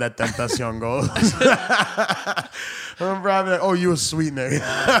far that Tentacion goes. I'm probably like, oh, you a sweet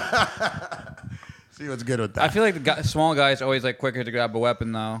nigga. See what's good with that. I feel like the small guys always like quicker to grab a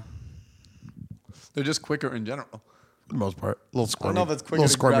weapon though. They're just quicker in general. for the most part, a little squirmy. I don't know if it's quicker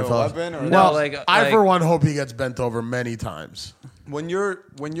little to grab a fellas. weapon or No, not. like I, like- for one, hope he gets bent over many times. When you're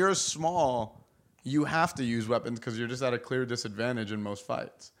small, you have to use weapons because you're just at a clear disadvantage in most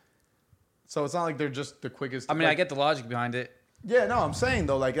fights. So it's not like they're just the quickest. I mean, like- I get the logic behind it. Yeah, no, I'm saying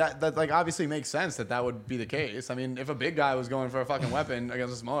though, like that like obviously makes sense that would be the case. I mean, if a big guy was going for a fucking weapon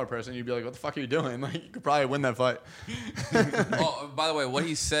against a smaller person, you'd be like, "What the fuck are you doing?" Like, you could probably win that fight. Oh, by the way, what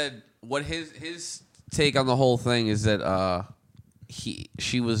he said, what his take on the whole thing is that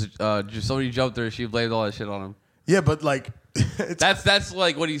she was somebody jumped her, she blamed all that shit on him. Yeah, but like, it's, That's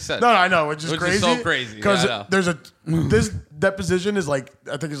like what he said. no, I know, which is Which crazy. is so crazy. because Yeah, I know. there's this deposition is like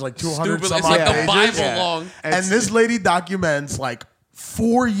I think it's like 200 Stupid. some It's odd like the pages. Bible Yeah. long. And this lady documents like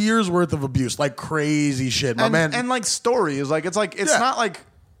 4 years worth of abuse, like crazy shit. My man, and like stories, like it's Yeah. not like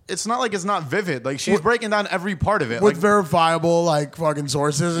it's not vivid. Like she's breaking down every part of it. with Like verifiable like fucking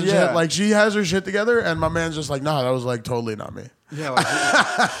sources and Yeah. shit. Like she has her shit together, and my man's just like, nah, that was like totally not me. yeah, like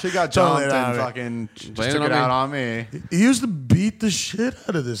she got Totally jumped not and me. fucking just Blame took it it on out me. on me. He used to beat the shit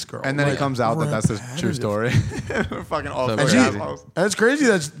out of this girl, And then like, it comes out that that's the true repetitive. story. We're fucking all So fucking crazy. assholes. And it's crazy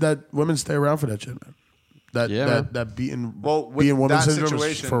that women stay around for that shit, man. That beating Well, with being woman that syndrome is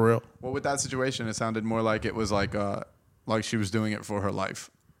situation, for real. Well, with that situation, it sounded more like it was like she was doing it for her life.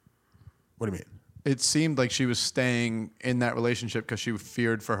 What do you mean? It seemed like she was staying in that relationship because she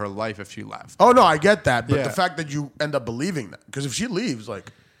feared for her life if she left. Oh no, I get that, but Yeah. the fact that you end up believing that, because if she leaves,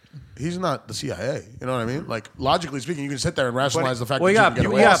 like, he's not the CIA. You know what I mean? Like, logically speaking, you can sit there and rationalize the fact Well, you that got you you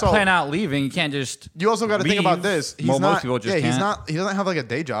can get away. got Also- to plan out leaving. You can't just. You also got to think about leave. this. He's Well, not. most people just he's can't. not. He doesn't have like a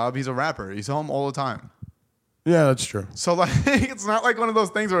day job. He's a rapper. He's home all the time. Yeah, that's true. So like, it's not like one of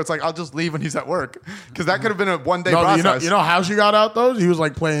those things where it's like I'll just leave when he's at work because that could have been a one day No, process. you know how she got out though? He was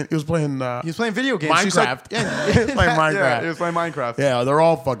playing. he was playing video games. She Minecraft. said- yeah, He was playing Yeah, Minecraft. he was playing Minecraft. Yeah, they're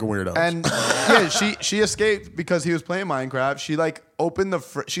all fucking weirdos. And yeah, she escaped because he was playing Minecraft. She like opened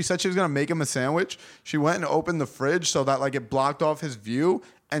the she said she was gonna make him a sandwich. She went and opened the fridge so that like it blocked off his view,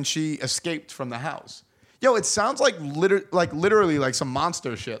 and she escaped from the house. Yo, it sounds like literally like some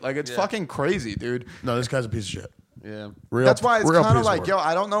monster shit. Like it's fucking crazy, dude. no, this guy's a piece of shit. Yeah. Real, That's why it's real kind of piece like, work. yo,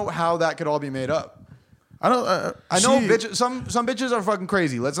 I don't know how that could all be made up. I don't. I know bitches, some bitches are fucking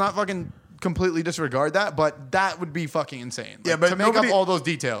crazy. Let's not fucking completely disregard that, but that would be fucking insane. Like, Yeah, but to make nobody- up all those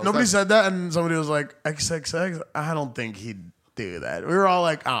details. Nobody that's- said that, and somebody was like, XXX. I don't think he'd do that. We were all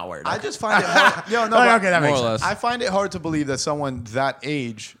like, oh, word. I just find it hard. Yo, no, Like, but okay, that More makes or sense. less. I find it hard to believe that someone that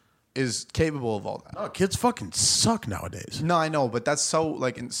age is capable of all that. No, kids fucking suck nowadays. No, I know, but that's so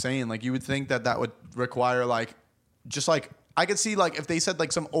like insane. Like you would think that would require like, just like I could see like if they said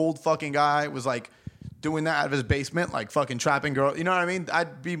like some old fucking guy was like doing that out of his basement, like fucking trapping girls. You know what I mean?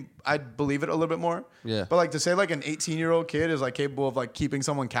 I'd believe it a little bit more. Yeah. But like to say like an 18-year-old kid is like capable of like keeping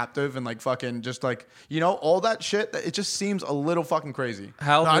someone captive and like fucking just like, you know, all that shit, it just seems a little fucking crazy.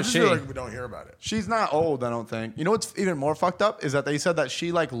 How old No, I was just she? feel like we don't hear about it. She's not old, I don't think. You know what's even more fucked up is that they said that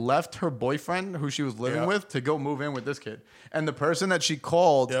she like left her boyfriend who she was living Yeah. with to go move in with this kid. And the person that she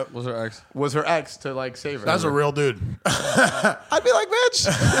called Yep. Was her ex? was her ex to like save her. That's a real dude. I'd be like, bitch.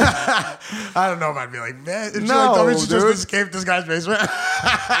 I don't know if I'd be like, man. If she No, like told me she just dude. escaped this guy's basement.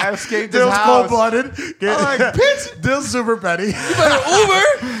 I escaped his Dill's house. cold-blooded. I'm like, bitch. Dill's super petty. Uber?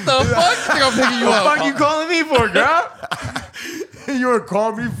 The fuck? I think I'm picking you What the up. fuck you calling me for, girl? You would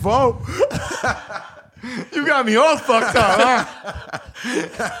call me foe. You got me all fucked up,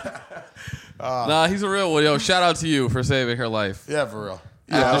 huh? Nah, he's a real one. Yo, shout out to you for saving her life. Yeah, for real.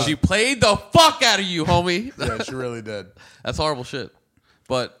 After she played the fuck out of you, homie. Yeah, she really did. That's horrible shit.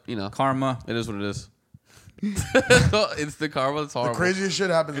 But, you know, Karma. it is what it is. It's the karma. It's The horrible. craziest shit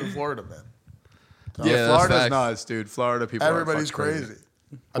happens in Florida, man. Yeah, that's Florida's facts. nuts, dude. Florida people Everybody's are fucking crazy.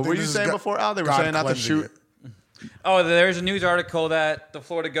 I What think were you this is saying God- before, Al? They were God saying not to cleansing shoot. it. Oh, there's a news article that the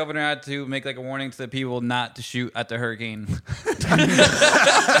Florida governor had to make like a warning to the people not to shoot at the hurricane.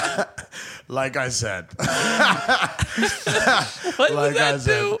 Like I said. What Like did I that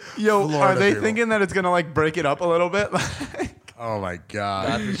said. do? Yo, Florida are they people. thinking that it's gonna like break it up a little bit? Oh my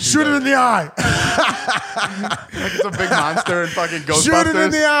God. to shoot Shoot it at in the eye. Like it's a big monster and fucking Ghostbusters. Shoot it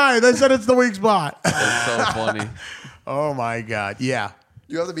in the eye. They said it's the weak spot. That's so funny. Oh my God. Yeah.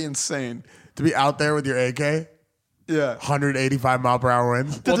 You have to be insane. To be out there with your AK, Yeah. 185 mile per hour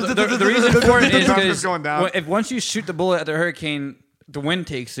winds. Well, the reason for it is Numbers because going down. if once you shoot the bullet at the hurricane, the wind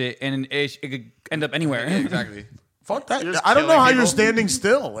takes it and it could end up anywhere. Exactly. Fuck that. You're just I don't know killing how you're people. standing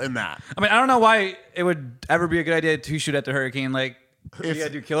still in that. I mean, I don't know why it would ever be a good idea to shoot at the hurricane. Like, If- you gotta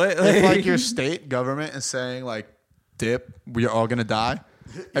do kill it. If like your state government is saying like, dip, we're all gonna die.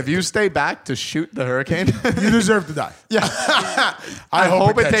 If you stay back to shoot the hurricane, You deserve to die. yeah, I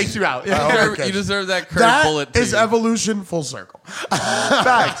hope it catches takes you out. I hope it You catches deserve that curved That bullet. is too. evolution full circle.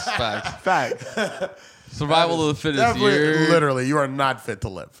 Facts, Fact. facts. Survival of the fittest. Definitely, You're- literally, you are not fit to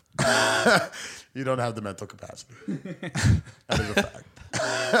live. You don't have the mental capacity. That is a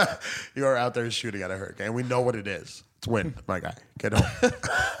fact. You are out there shooting at a hurricane. We know what it is. It's wind, my guy. Get home.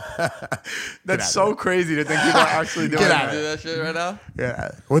 That's out so crazy to think people are actually doing Get out that. do that shit right now?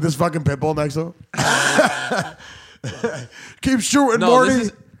 Yeah, with this fucking pit bull next to him. Keep shooting, No, Morty.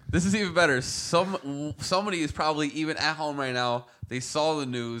 this is even better. Somebody is probably even at home right now. They saw the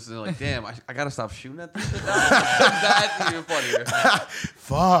news and they're like, "Damn, I gotta stop shooting at this shit now." That's even funnier.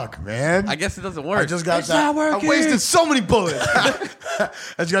 Fuck, man. I guess it doesn't work. I just got that. I wasted so many bullets. I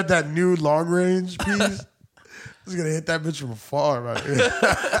just got that new long range piece. I was gonna hit that bitch from afar, man.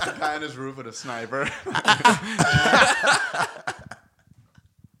 Guy on his roof with a sniper.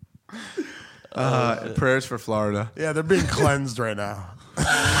 Prayers for Florida. Yeah, they're being cleansed right now.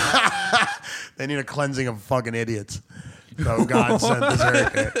 They need a cleansing of fucking idiots. So God sent this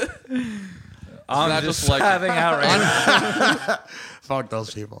hurricane. I'm not just just like- having out right now. Fuck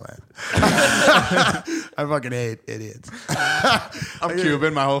those people, man. I fucking hate idiots. I'm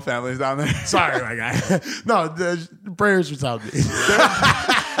Cuban. My whole family's down there. Sorry, my guy. No, prayers for South Beach.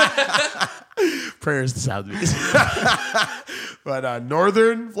 Prayers to South Beach. But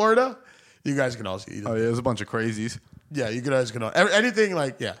Northern Florida, you guys can all see. Oh yeah, there's a bunch of crazies. Yeah, you guys can all. Anything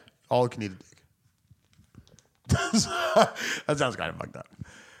like, yeah, all can eat a dick. That sounds kind of fucked up.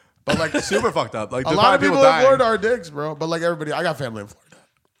 But like, Super fucked up. Like a there's lot of probably people in dying. Florida are dicks, bro. But like everybody, I got family in Florida.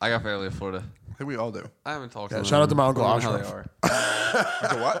 I got family in Florida. I think we all do. I haven't talked to Yeah, them. shout out to my uncle I don't know Ashraf. how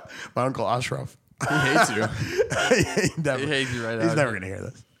they are. What? My uncle Ashraf. He hates you. He He hates you right now. He's never gonna hear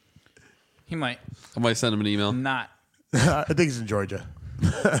this. He might I might send him an email. not. I think he's in Georgia.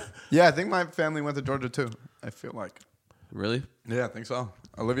 Yeah, I think my family went to Georgia too. I feel like. Really? Yeah, I think so.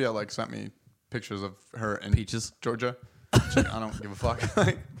 Olivia like sent me pictures of her in Peaches. Georgia. She's like, I don't give a fuck.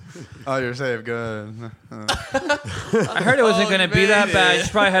 Oh, you're safe. Good. I heard it wasn't Oh, going to you be that made bad. it. You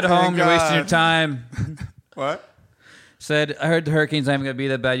should probably head home. You're wasting your God. time. What? Said, I heard the hurricane's not even going to be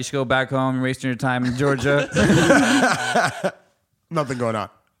that bad. You should go back home. You're wasting your time in Georgia. Nothing going on.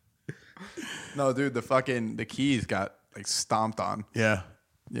 No, dude. The Keys got like stomped on. Yeah,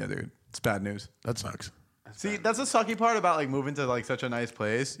 Yeah, dude. It's bad news. that sucks. See, that's the sucky part about like moving to like such a nice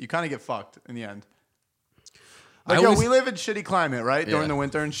place. You kind of get fucked in the end. Like, I yo, always- we live in shitty climate, right? Yeah. During the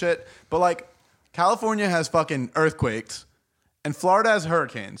winter and shit. But like, California has fucking earthquakes, and Florida has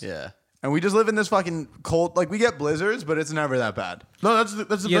hurricanes. Yeah. And we just live in this fucking cold. Like we get blizzards, but it's never that bad. No, that's the Yeah,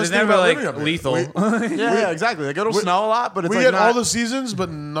 best they're thing never about like living up here. lethal. Yeah, exactly. Like it'll snow a lot, but it's We like get not, all the seasons,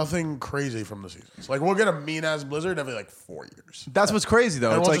 but nothing crazy from the seasons. Like we'll get a mean ass blizzard every like 4 years. That's what's crazy though.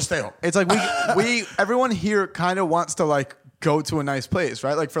 And It's we'll like just stay home. It's like we everyone here kind of wants to like go to a nice place,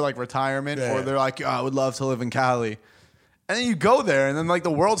 right? Like for like retirement, Yeah, or yeah. they're like, oh, I would love to live in Cali. And then you go there, and then like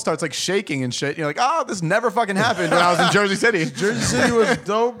the world starts like shaking and shit. You're like, oh, this never fucking happened when I was in Jersey City. Jersey City was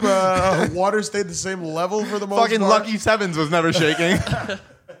dope. Water stayed the same level for the most Fucking part. Lucky Sevens was never shaking.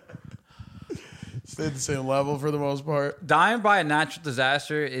 Stayed the same level for the most part. Dying by a natural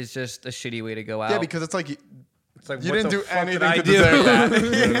disaster is just a shitty way to go out. Yeah, because it's like it's like, you what didn't the do fuck anything did I to do? deserve that.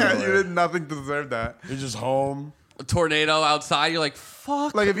 Yeah, you did nothing to deserve that. You're just home. A tornado outside. You're like,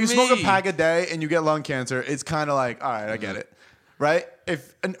 fuck. Like if you me. smoke a pack a day and you get lung cancer, it's kind of like, all right, I get it, right?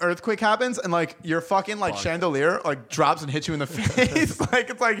 If an earthquake happens and like your fucking like chandelier like drops and hits you in the face, like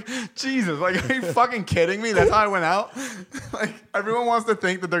it's like Jesus, like are you fucking kidding me? That's how I went out. Like everyone wants to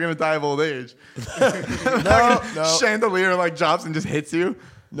think that they're gonna die of old age. No. Chandelier like drops and just hits you.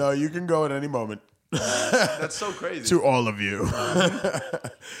 No, you can go at any moment. That's so crazy. To all of you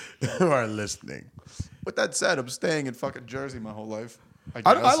who are listening. With that said, I'm staying in fucking Jersey my whole life. I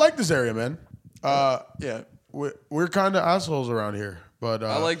guess. like this area, man. Yeah. We're kind of assholes around here, but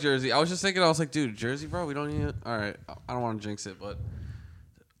I like Jersey. I was just thinking, I was like, dude, Jersey, bro, we don't need. All right, I don't want to jinx it, but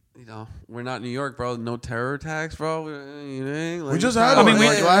you know, we're not New York, bro. No terror attacks, bro. We just had I one. mean, we,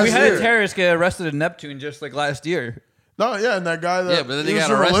 Like last we had year. a terrorist get arrested in Neptune just like last year. No, yeah, and that guy that Yeah, but then he they was got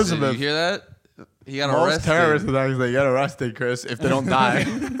from arrested. Elizabeth. You hear that? He got Most arrested. terrorists they get arrested, Chris, if they don't die. Yeah,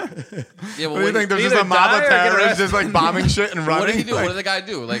 but What do you what, think? There's just either a mob die of or get terrorists arrested. just like bombing shit and running. what did he do? Like, What did the guy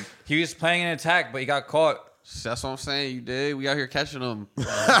do? Like, He was planning an attack, but he got caught. that's what I'm saying. You did. We out here catching him.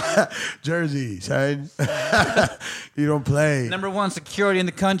 Jersey, son. You don't play. Number one security in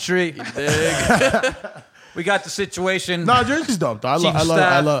the country. Dig. We got the situation. No, Jersey's dope. Though. I Chief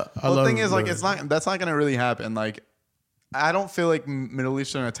love. well, the thing is, like, the- it's not. That's not gonna really happen. Like, I don't feel like Middle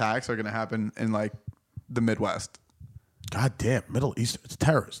Eastern attacks are gonna happen in like the Midwest. God damn, Middle East. It's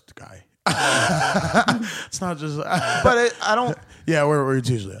terrorist guy. It's not just. But I don't Yeah, we're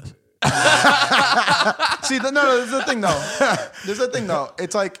usually us. see. No, there's the thing though. There's the thing though.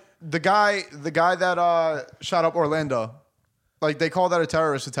 It's like the guy that shot up Orlando. Like they call that a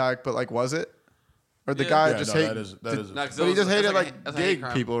terrorist attack, but like, was it? Or the Yeah. guy Yeah, just no, hate? that is. No, 'cause But he those- just that's hated like like that's a hate gay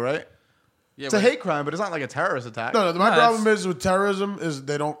crime. people, right? Yeah, It's a but- hate crime, but it's not like a terrorist attack. No, my No, problem is with terrorism is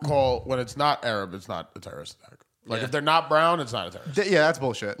they don't call when it's not Arab, it's not a terrorist attack. Like Yeah. if they're not brown, it's not a terrorist. Yeah, that's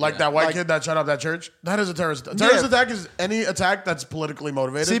bullshit. Like that white kid that shut up that church, that is a terrorist. A terrorist attack is any attack that's politically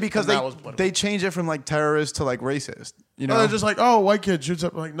motivated. See, because and that was political. they change it from like terrorist to like racist. You know, No, they're just like, oh, white kid shoots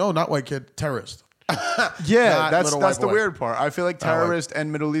up. Like, no, not white kid, terrorist. yeah, not that's little that's white the boy. weird part. I feel like Not white. terrorist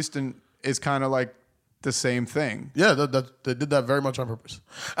and Middle Eastern is kind of like the same thing. Yeah, they did that very much on purpose.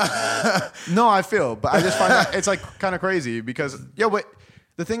 No, I feel, but I just find that it's like kind of crazy because but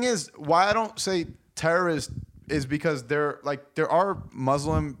the thing is, why I don't say terrorist is because there are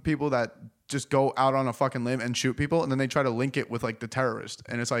Muslim people that just go out on a fucking limb and shoot people, and then they try to link it with like the terrorist,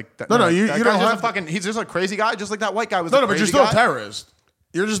 and it's like that, No, you that don't guy's just have a fucking he's just a crazy guy, just like that white guy was. No, a but you're crazy still guy. a terrorist.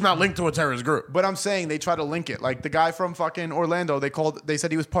 You're just not linked to a terrorist group. But I'm saying they try to link it. Like the guy from fucking Orlando, they said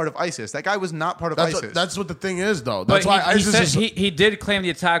he was part of ISIS. That guy was not part of ISIS. That's what the thing is, though. But That's why he ISIS said is. he did claim the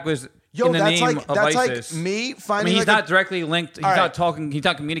attack was Yo, in the that's name like of that's ISIS. like me I finding. mean, he's like not directly linked. He's All not right. talking. He's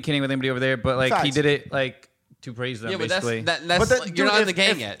not communicating with anybody over there. But like he Facts. did it like to praise them. Yeah, but that's basically. that's But then, like, dude, you're not in if- the gang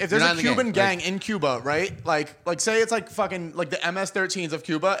if, yet. If You're there's not a in the Cuban gang Like, in Cuba, right? Like say it's like fucking like the MS-13s of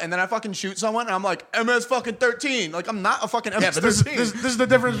Cuba, and then I fucking shoot someone, and I'm like MS fucking 13. Like I'm not a fucking Yeah, but MS-13. this is the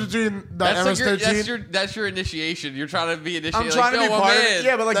difference between the that's like MS-13. that's your initiation. You're trying to be initiated. I'm trying to like, be yo, part of man, it.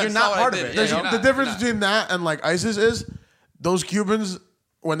 Yeah, but like that's you're not what part I of did. it. Yeah, There's you're The not, difference you're not. between that and like ISIS is those Cubans,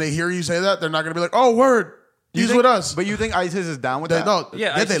 when they hear you say that, they're not going to be like, oh, word, You he's think- with us. But you think ISIS is down with They that? no,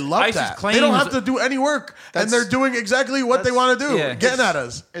 Yeah, they ISIS- love ISIS that. They don't claims- have to do any work, and That's- they're doing exactly what they that's- want to do, yeah. getting at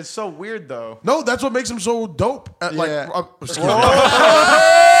us. It's so weird though. No, that's what makes them so dope. Yeah. Excuse me.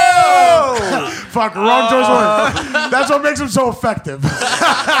 Fuck, wrong choice of word. That's what makes them so effective.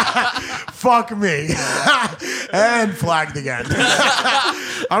 Fuck me. And flagged again.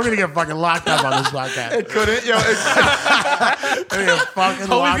 I'm gonna get fucking locked up on this podcast. It couldn't. Yo, it, I'm gonna get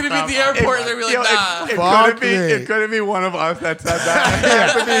fucking Always locked gonna up. be at the airport and they're like, yo, nah. it Fuck couldn't be. me. It couldn't be one of us that said that. It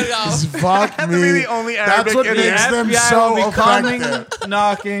had to be- No. Fuck to me. be the only That's Arabic what in the makes them FBI so will be coming, effective.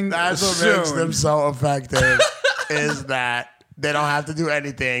 knocking. That's what soon. makes them so effective is that they don't have to do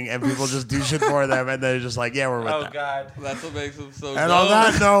anything and people just do shit for them and they're just like, yeah, we're with Oh that. God. That's what makes them so. And on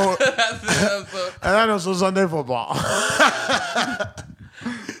that note, that's so. and I know so Sunday football.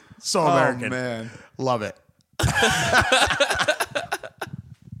 So American. Oh man. Love it.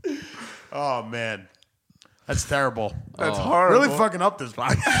 Oh man. That's terrible. That's horrible. Really fucking up this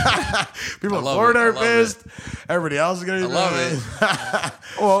podcast. People in love Florida it. I are love pissed. Everybody else is gonna be love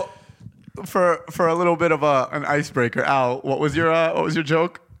pissed. Well, for a little bit of an icebreaker, Al, what was your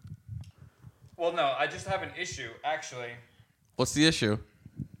joke? Well, no, I just have an issue, actually. What's the issue?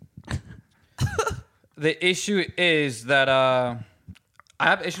 The issue is that I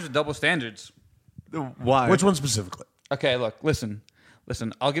have issues with double standards. Why? Which one specifically? Okay, look, listen.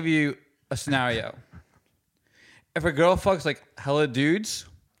 I'll give you a scenario. If a girl fucks like hella dudes,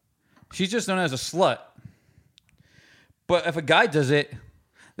 she's just known as a slut. But if a guy does it,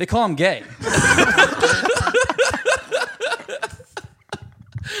 they call him gay.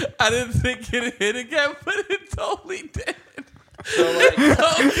 I didn't think it hit again, but it totally did. So like,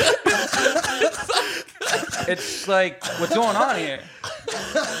 it's like, what's going on here?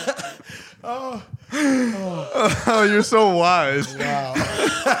 Oh, you're so wise. Wow.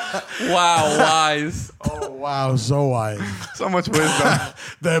 Wow, wise. Oh wow, so wise. So much wisdom.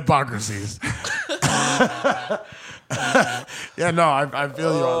 The hypocrisies. Yeah, no, I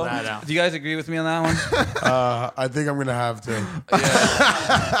feel you on that now. Do you guys agree with me on that one? I think I'm gonna have to.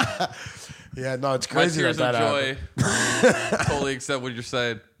 Yeah. Yeah, no, it's My crazy tears that of happened. joy. Totally accept what you're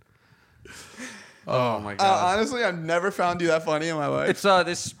saying. Oh my god. Honestly, I've never found you that funny in my life. It's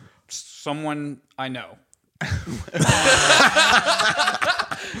this someone I know.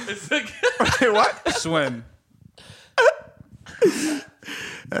 It's like, Wait, what? Swim. And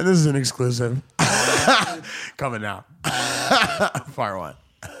this is an exclusive. Coming out. Fire one.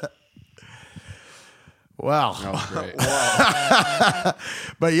 Well, that was great.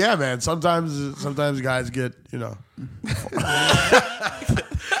 but yeah, man. Sometimes guys get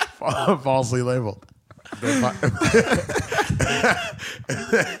falsely labeled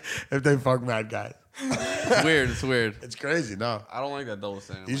if they fuck mad guys. It's weird. It's weird. It's crazy. No, I don't like that double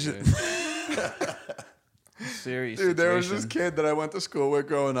standard. you should. Serious. Dude, there was this situation. kid that I went to school with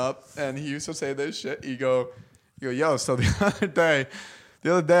growing up, and he used to say this shit. You go, yo, so the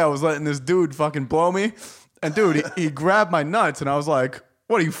other day I was letting this dude fucking blow me, and dude, he grabbed my nuts, and I was like,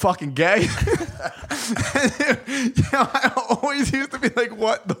 what are you, fucking gay? And, I always used to be like,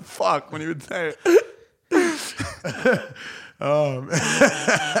 what the fuck, when he would say it.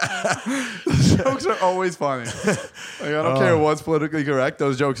 Jokes are always funny. Like, I don't care what's politically correct,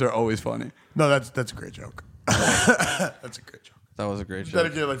 those jokes are always funny. No, that's a great joke. That's a great joke. That was a great joke.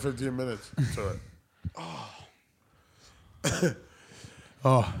 Dedicate like 15 minutes to it.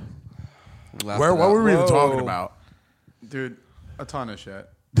 Oh, Laughed what it out. were we even Whoa. talking about? Dude, a ton of shit.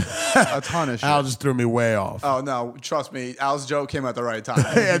 A ton of shit. Al just threw me way off. Oh no! Trust me, Al's joke came at the right time.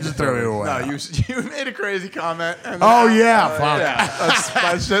 Yeah, just threw me away. No, you made a crazy comment. And Oh yeah, fuck. yeah,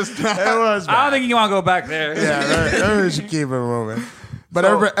 that's just It was I bad. don't think you want to go back there. Yeah, everybody should keep it moving. But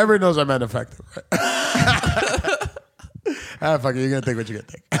everybody knows I'm ineffective, right? Fuck it, you're gonna think what you're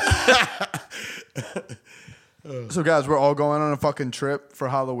gonna think. So guys, we're all going on a fucking trip for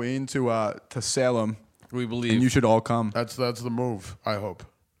Halloween to Salem, We believe. and you should all come. That's the move, I hope.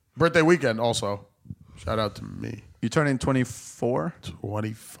 Birthday weekend also. Shout out to me. You turning 24,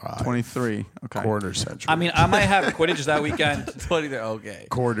 25. 23. Okay. Quarter century. I mean, I might have Quidditch that weekend, 20 there. Okay.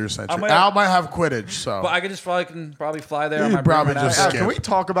 quarter century. might- Al might have Quidditch, so. but I could just probably fly there. You on my probably bring my just dad. Al, skip. can we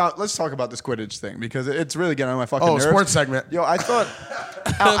let's talk about this Quidditch thing because it's really getting on my fucking Oh, nerves. sports segment. Yo, I thought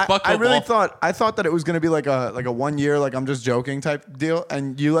I really Buckle thought that it was gonna be like a 1 year, like I'm just joking type deal,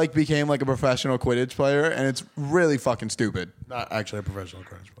 and you like became like a professional Quidditch player, and it's really fucking stupid. Not actually a professional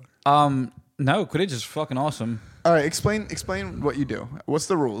Quidditch player. No, Quidditch is fucking awesome. All right, explain what you do. What's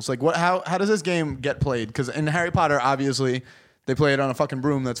the rules? Like how does this game get played? Because in Harry Potter, obviously, they play it on a fucking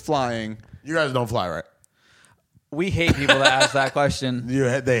broom that's flying. You guys don't fly, right? We hate people that ask that question.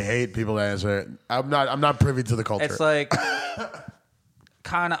 They hate people that answer it. I'm not privy to the culture. It's like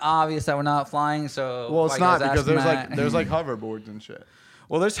kind of obvious that we're not flying. So Well, it's why not guys because asking that? there's like hoverboards and shit.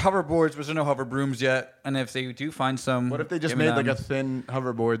 Well, there's hoverboards, but there's no hover brooms yet. And if they do find some, What if they just give made them- like a thin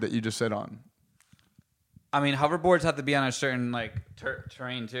hoverboard that you just sit on? I mean, hoverboards have to be on a certain like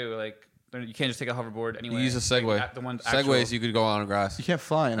terrain too. Like you can't just take a hoverboard anywhere. You use a Segway. Like, the ones Segways, actual- you could go on grass. You can't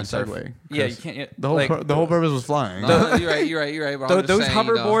fly in a And surf. Segway. Yeah, you Chris. can't. The whole like, the whole purpose was flying. No, you're right. But I'm just those saying,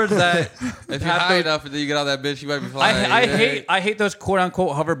 hoverboards that if you're high enough and then you get on that bitch, you might be flying. I hate those quote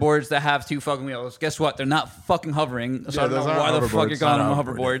unquote hoverboards that have two fucking wheels. Guess what? They're not fucking hovering. So Yeah, I don't those know aren't why the fuck hoverboards. you're going on a Not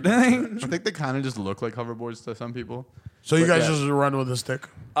hoverboard. I think they kind of just look like hoverboards to some people. so you but guys yeah. just run with a stick?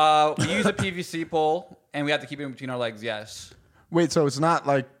 We use a PVC pole and we have to keep it in between our legs. Yes. Wait, so it's not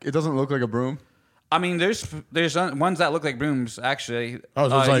like it doesn't look like a broom? I mean, there's ones that look like brooms actually. Oh,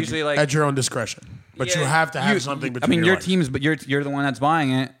 so it's like, usually like at your own discretion, but you Yeah, have to have something between. I mean, your your legs. teams, but you're the one that's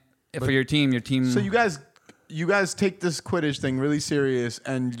buying it for your team. Your team. So you guys take this Quidditch thing really serious,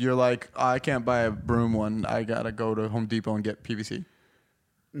 and you're like, oh, I can't buy a broom one. I gotta go to Home Depot and get PVC.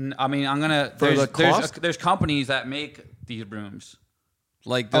 I mean, I'm gonna. For the cost? There's companies that make these brooms.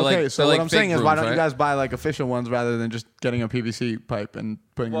 Like, they're Okay, like, so they're what like I'm fake saying is, why brooms, don't you right? guys buy like official ones rather than just getting a PVC pipe and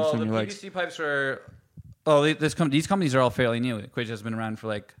putting Well, it the between your legs? PVC pipes are. Oh, these companies are all fairly new. Quidditch has been around for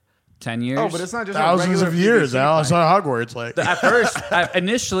like 10 years. Oh, but it's not just Thousands a of regular years. PVC Al. I pipe. saw Hogwarts. Like At first,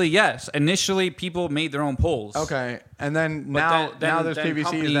 initially, yes. Initially, people made their own poles. Okay, and then But now there's PVC.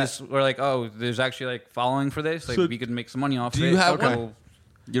 companies were like, oh, there's actually like following for this. Like So- we could make some money off Do it. you have Okay. one?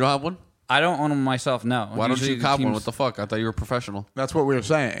 You don't have one? I don't own them myself. No. Why don't Usually you the cop one? teams- What the fuck? I thought you were professional. That's what we were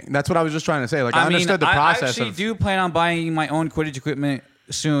saying. That's what I was just trying to say. Like I, I mean, understood the I process. actually of, do plan on buying my own Quidditch equipment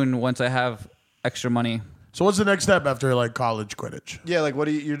soon once I have extra money. so what's the next step after like college Quidditch? Yeah, like what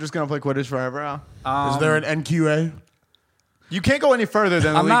do you're just gonna play Quidditch forever, Al? Is there an NQA? You can't go any further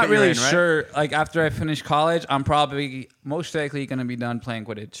than the I'm league not that you're really in, right? sure. Like after I finish college, I'm probably most likely going to be done playing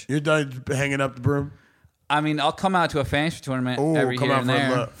Quidditch. You're done hanging up the broom. I mean, I'll come out to a fantasy tournament Oh, every come here out and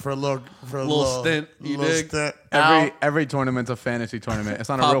there. for a little Little stint, you dig? stint. Every tournament's a fantasy tournament. It's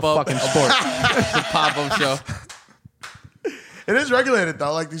not a real Pop up. fucking sport. It's a pop-up show. It is regulated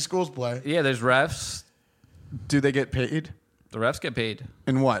though, like these schools play. Yeah, there's refs. Do they get paid? The refs get paid.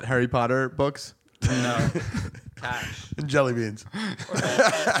 In what? Harry Potter books? No. Cash. And jelly beans.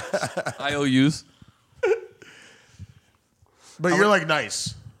 IOUs. But you're like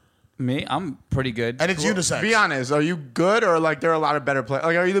nice. Me? I'm pretty good. And it's unisex. Be honest. Are you good or like there are a lot of better players?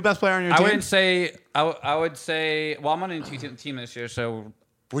 Like, are you the best player on your I team? wouldn't say. I would say. Well, I'm on a team this year, so.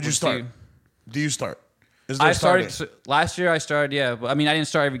 Would you we'll start? see. Do you start? Is there I started starting? last year. I started, yeah. But, I mean, I didn't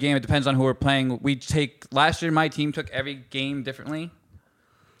start every game. It depends on who we're playing. Last year. My team took every game differently.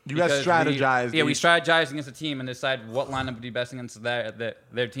 You guys because strategize. we strategized against a team and decide what lineup would be best against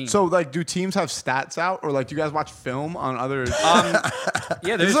their team. So, like, do teams have stats out, or like, do you guys watch film on other? yeah,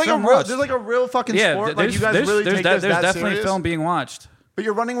 There's there's like film a real, watched. there's like a real fucking yeah, sport. Like, there's, you guys there's, really there's, take de- this there's that definitely serious? film being watched. But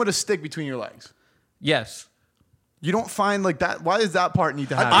you're running with a stick between your legs. Yes. You don't find like that. Why does that part need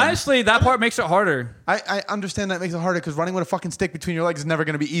to happen? Honestly, that part makes it harder. I understand that makes it harder because running with a fucking stick between your legs is never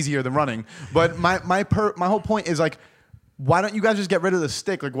going to be easier than running. But my whole point is like, why don't you guys just get rid of the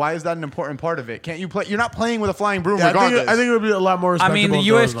stick? Like, why is that an important part of it? Can't you play? You're not playing with a flying broom Yeah, regardless. I think it would be a lot more I respectable. mean, the if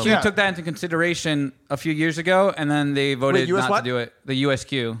there was USQ no- took that into consideration a few years ago, and then they voted US not what? to do it. The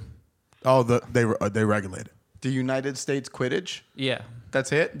USQ. Oh, they regulate it. the United States Quidditch. Yeah.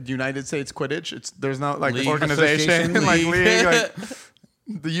 That's it. United States Quidditch. There's no like League. organization, Association. like League. league, like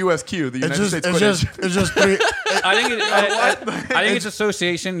the USQ, the United States Quidditch. It's just three. I think I think it's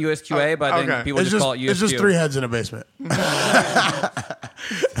association USQA, but I think okay. people It's just call it USQ. it's just three heads in a basement.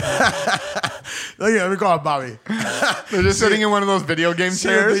 Look at we call it Bobby. They're just sitting in one of those video game See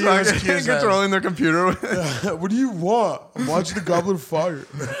chairs, the like, USQ's controlling their computer. What do you want? I'm watching the Goblet of Fire.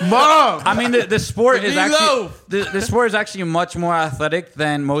 Mom, I mean, the sport is actually Meatloaf. the sport is actually much more athletic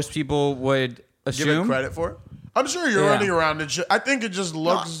than most people would give it assume. credit for it. I'm sure you're Yeah. running around and shit. I think it just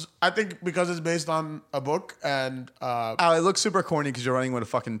looks. I think because it's based on a book and Oh, it looks super corny because you're running with a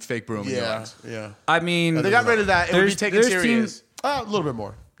fucking fake broom. in your yeah, legs. yeah, I mean, They got rid of that. It would be There's- taken there's serious. a little bit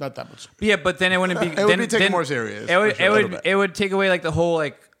more, not that much. yeah, but then it wouldn't be. It would be taken more serious, It would. for sure, a little bit. It would take away like the whole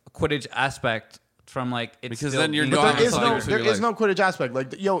like Quidditch aspect from like it's Because still then you're being gone But done. there is Something no, between there your is legs. no Quidditch aspect.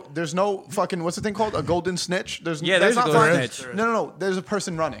 Like, yo, there's no fucking what's the thing called? A golden snitch. There's Yeah, that's there's a not golden fine. snitch. No. There's a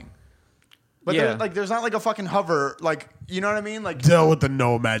person running. But Yeah. there's not like a fucking hover. Like, you know what I mean? Like, Deal with the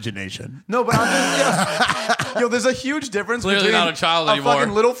no imagination. no, but yo, there's a huge difference Clearly between not a child a anymore.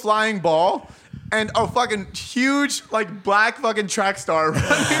 fucking little flying ball and a fucking huge like black fucking track star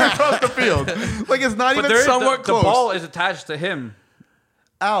running across the field. Like, it's not But even there is somewhat the close. ball is attached to him.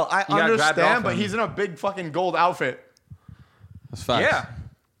 Al, I gotta grab it off understand, but him. he's in a big fucking gold outfit. That's facts. Yeah.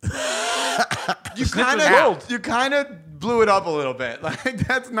 You snitch kind was of gold. you kind of blew it up a little bit. Like,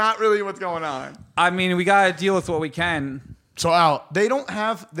 that's not really what's going on. I mean, we gotta deal with what we can. So Al, They don't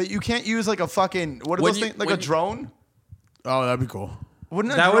have that. You can't use like a fucking what are When those you- things? Like when a you- drone? oh, that'd be cool.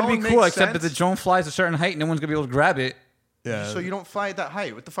 Wouldn't a That would drone be make cool, except that sense? the drone flies a certain height, no one's gonna be able to grab it. Yeah. So you don't fly at that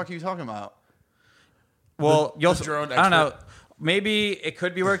height. What the fuck are you talking about? Well, you'll. drone I don't know. Maybe it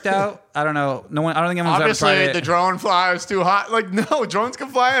could be worked out. I don't know. No one. I don't think anyone's ever tried Obviously, it. the drone flies too high. Like, no, drones can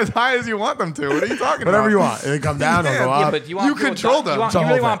fly as high as you want them to. What are you talking about? Whatever you want. They come down or Yeah, go yeah, up. Yeah, but you want You people control them. You, It's a you whole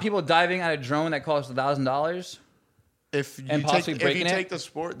really want thing. people diving at a drone that costs $1,000? If you And take possibly if you breaking it? take the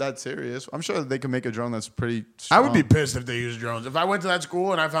sport that serious, I'm sure that they can make a drone that's pretty. I would be strong. pissed if they used drones. If I went to that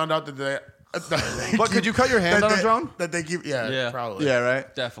school and I found out that But could you cut your hand on a drone? That they keep, Yeah. probably. Yeah,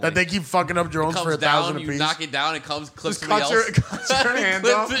 right. Definitely. That they keep fucking up drones for comes 1,000 down, you apiece. knock it down, it comes, clips Just somebody else. cuts your hands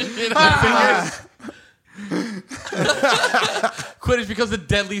Clips off. the shit out. Quidditch becomes a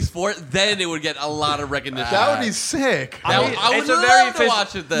deadly sport, then it would get a lot of recognition. That would be sick. I would it's a very love to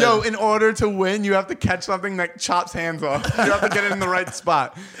watch it then. Yo, in order to win, you have to catch something that chops hands off. You have to get it in the right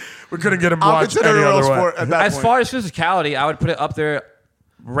spot. We couldn't get him to I'll watch consider any it a real other sport way. at that As point. far as physicality, I would put it up there,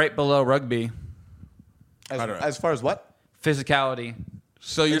 right below rugby. As far as what? Physicality.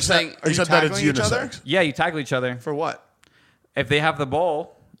 So you're saying Are you Except that it's tackling each other? unisex. Yeah, you tackle each other. For what? If they have the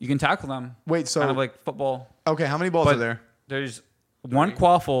ball, you can tackle them. Wait, so Kind of like football. okay, how many balls But are there? there's one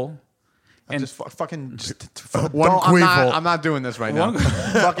quaffle. And Just fucking One queefle. I'm not doing this right now. One-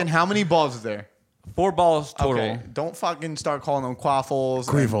 Fucking how many balls is there? 4 balls total. Okay, don't fucking start calling them quaffles.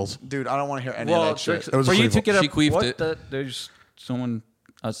 Queefles. Dude, I don't want to hear any Well, of that shit. It was for a you to queefle. get She up, queefed what it. there's someone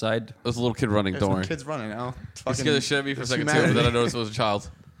outside. there's a little kid running, There's don't some worry. kids running now. It's You fucking- scared the shit out of me for a it's second too, but then I humanity. noticed it was a child.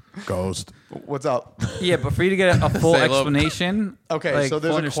 Ghost. What's up? Yeah, but for you to get a full Say hello. explanation, Okay, like, so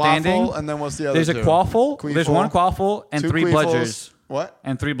there's full a understanding, quaffle, and then what's the other there's a two? quaffle, there's one quaffle, and 2 3 queefles. bludgers. What?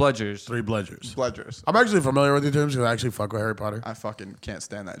 And 3 bludgers. 3 Bledgers. Bledgers. I'm actually familiar with the terms because I actually fuck with Harry Potter. I fucking can't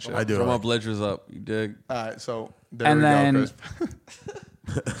stand that shit. I do. Throw my like- bledgers up. You dig? All right, so there And we then- go,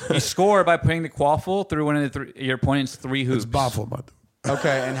 Chris. You score by putting the quaffle through one of your opponent's 3 hoops. It's baffle, man.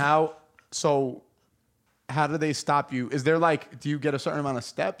 Okay, and how do they stop you? Is there like, do you get a certain amount of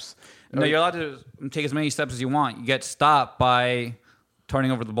steps? No, you're allowed to take as many steps as you want. You get stopped by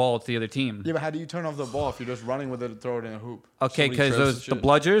turning over the ball to the other team. Yeah, but how do you turn off the ball if you're just running with it and throw it in a hoop? Okay, many because trips and those the shit.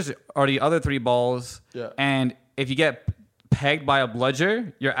 bludgers are the other 3 balls. Yeah. And if you get pegged by a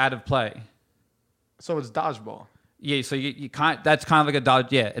bludger, you're out of play. So it's dodgeball. Yeah, so you can't. That's kind of like a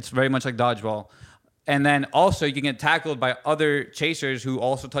dodge. Yeah, it's very much like dodgeball. And then also you can get tackled by other chasers who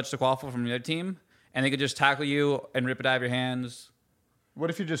also touch the quaffle from the other team, and they could just tackle you and rip it out of your hands.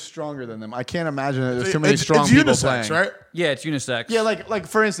 What if you're just stronger than them? I can't imagine that there's too many It's strong people unisex, playing. right? Yeah, it's unisex. Yeah, like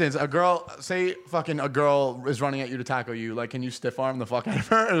for instance, a girl, say fucking a girl is running at you to tackle you. Like, can you stiff arm the fuck out of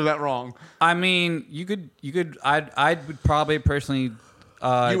her? Or is that wrong? I mean, you could. I would probably personally.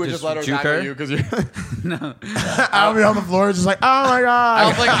 You would just let her juke tackle you because you're. I'll be on the floor just like, oh my I god.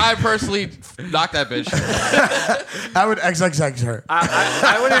 was like, I personally knocked that bitch. I would XXX her.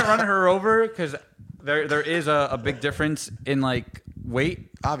 I wouldn't run her over because there is a big difference in like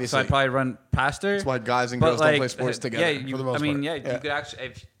weight. Obviously. so I'd probably run past her. That's why guys and But, girls don't like, play sports together. Yeah, you, for the most I mean, part. yeah, you could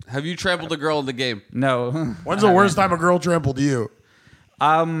actually. Have you trampled a girl in the game? No. When's the worst time a girl trampled you?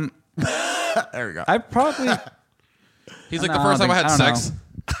 There you go. I probably. He's like, No, the first I time I don't had think- I sex.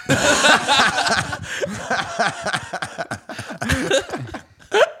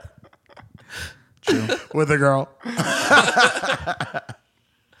 With a girl.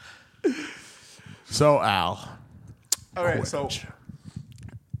 So, Al. All right, so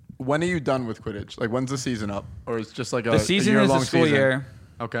when are you done with Quidditch? Like, when's the season up, or it's just like The season is year-long the school season? year.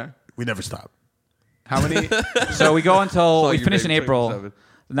 Okay. We never stop. How many? So we go until we your finish in baby, April. 27.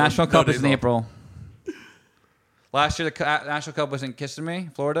 The National No Cup is days in off. April. Last year, the National Cup was in Kissimmee,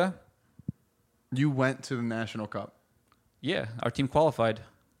 Florida. You went to the National Cup. Yeah, our team qualified.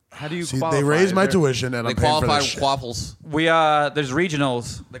 How do you See, qualify? they raised Is my there- tuition and They I'm paying for qualified this shit. quaffles. We there's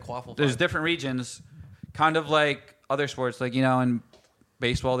regionals. They quaffle. There's different regions, kind of like other sports, like in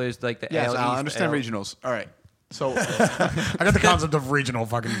baseball. There's like the Yes, AL Al, I East, understand AL. regionals. All right. So, I got the concept of regional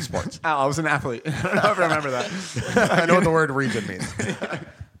fucking sports. Al, I was an athlete. I don't know if you remember that. I know what the word region means.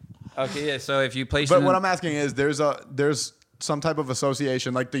 Okay, yeah. So if you place, But in what I'm asking is, there's some type of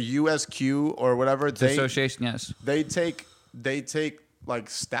association, like the USQ or whatever. the association, yes, they take like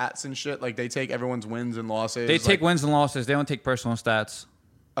stats and shit. Like they take everyone's wins and losses. they take like, wins and losses. They don't take personal stats.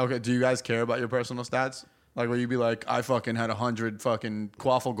 Okay, do you guys care about your personal stats? Like, will you be like, I fucking had 100 fucking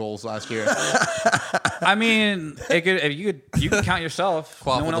quaffle goals last year? I mean, you could count yourself.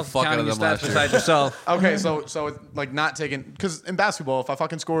 Quaffled No one the else is fuck out counting of your them last stats year. besides yourself. Okay, so it's like not taking, because in basketball, if I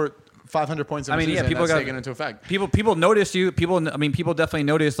fucking score 500 points in I a mean, yeah, season, people that's got- taken into effect. People notice you. People definitely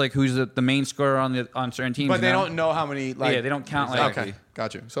notice like who's the main scorer on certain teams. But you they know? don't know how many. Like, Yeah, they don't count like. Okay,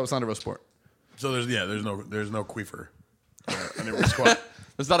 got you. So it's not a real sport. So there's no queefer. In every squad.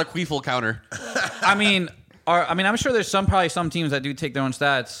 There's not a queefle counter. I mean, I'm sure there's probably some teams that do take their own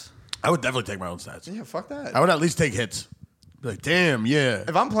stats. I would definitely take my own stats. Yeah, fuck that. I would at least take hits. Be like, damn, yeah.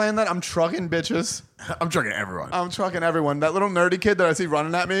 If I'm playing that, I'm trucking bitches. I'm trucking everyone. I'm trucking everyone. That little nerdy kid that I see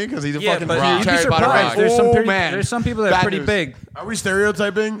running at me because he's a Yeah, fucking but rock. you'd be Cherry Potter surprised. rock. There's some Oh, pretty, man. there's some people that Bad are pretty news. big. Are we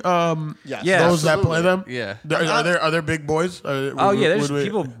stereotyping? Yes. Yeah. Those that play them? Yeah. Are there big boys? Oh yeah, there's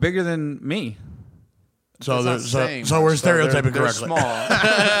people bigger than me. So That's not saying so we're much, though. stereotyping They're correctly. small.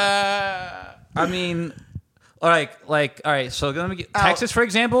 I mean, all right. So let me get Texas, for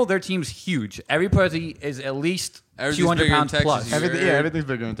example. Their team's huge. Everybody is at least Everything's 200 bigger in pounds Texas. plus. Everything's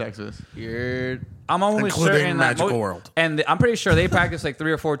bigger in Texas. You're I'm almost Including certain that Magical World. and I'm pretty sure they practice like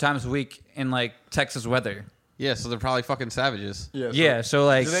 3 or 4 times a week in like Texas weather. yeah, so they're probably fucking savages. Yeah, so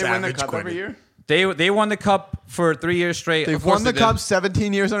like Do they win the Savage cup Quinn. every year? they won the cup for 3 years straight. They've Of course won the they cup did.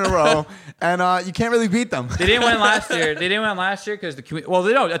 17 years in a row, and you can't really beat them. They didn't win last year. They didn't win last year because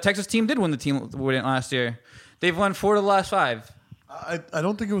a Texas team did win last year. They've won 4 of the last 5. I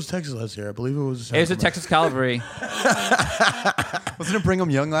don't think it was Texas last year. I believe it was. It was the Texas Cavalry. Wasn't it Brigham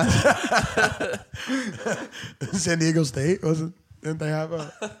Young last? San Diego State wasn't. Didn't they have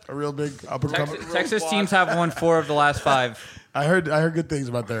a real big up and coming? Texas teams have won 4 of the last 5. I heard good things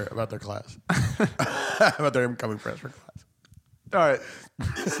about their class, about their incoming freshman class. All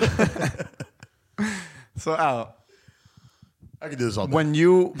right. So Al, I could do this all day. when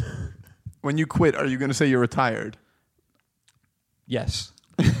you quit, are you going to say you're retired? Yes,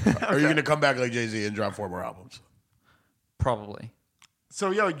 Are you gonna come back like Jay-Z and drop 4 more albums? probably. So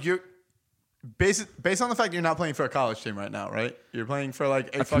you're based on the fact you're not playing for a college team right now, right? You're playing for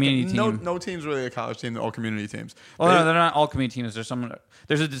like a community fucking team. No team's really a college team. They're all community teams. Well, no, they're not all community teams. There's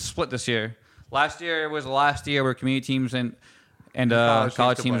a split this year. Last year was the last year where community teams and college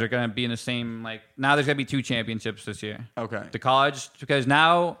teams teams could are going to be in the same. Like now, there's going to be 2 championships this year. Okay. The college because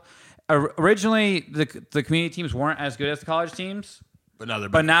now originally the community teams weren't as good as the college teams, But now they're.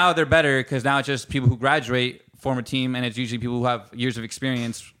 but now they're better because now it's just people who graduate form a team, and it's usually people who have years of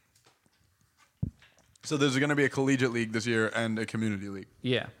experience. So there's going to be a collegiate league this year and a community league.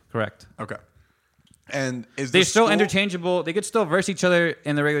 Yeah, correct. Okay. And is They're the still school- interchangeable. They could still verse each other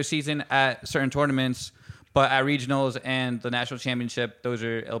in the regular season at certain tournaments, but at regionals and the national championship,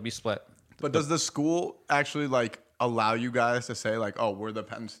 it'll be split. But does the school actually like allow you guys to say like, oh, we're the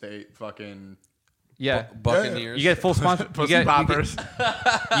Penn State fucking Yeah, Buccaneers. you get full sponsor. pussy poppers?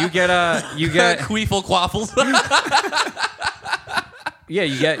 You get Queeful quaffles. yeah,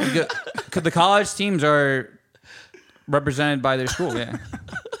 you get cause the college teams are represented by their school. Yeah,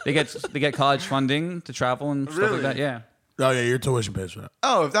 they get college funding to travel and stuff Really? like that. Yeah, Oh yeah, your tuition pays for that.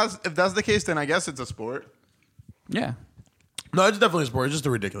 Oh, if that's the case, then I guess it's a sport. yeah. No, it's definitely a sport. It's just a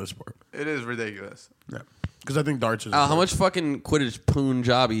ridiculous sport. It is ridiculous. Yeah, because I think darts is. How much fucking Quidditch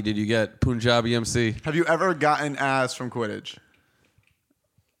Punjabi did you get? Punjabi MC. Have you ever gotten ass from Quidditch?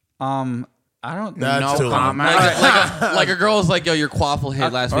 I don't That's know. too long. Like a girl's like, yo, your quaffle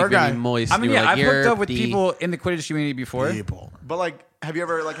hit last week okay. made me moist. I mean, You were yeah, like, I've "You're hooked up with the-" people in the Quidditch community before. People. But like, have you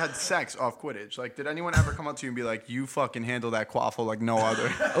ever like had sex off Quidditch? Like, did anyone ever come up to you and be like, "You fucking handle that quaffle like no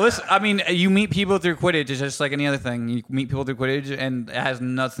other"? Listen, I mean, you meet people through Quidditch. It's just like any other thing. You meet people through Quidditch, and it has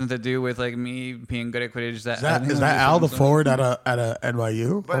nothing to do with like me being good at Quidditch. Is that Al the forward at a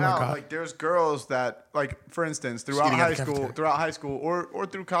NYU? But oh my now, god. like, there's girls that, like, for instance, throughout Eating at high the school, cafeteria. or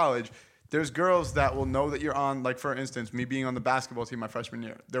through college, there's girls that will know that you're on. Like, for instance, me being on the basketball team my freshman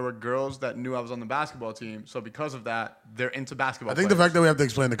year, there were girls that knew I was on the basketball team. So because of that, they're into basketball. I think the players. fact that we have to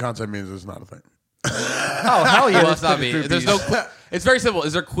explain the concept means it's not a thing. Oh hell yeah! Well, it's not me. There's no. It's very simple.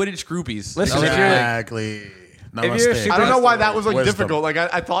 Is there Quidditch groupies? Listen, That was if you're like- Exactly. if you're Namaste. super- I don't know why that was like Wisdom. difficult. Like,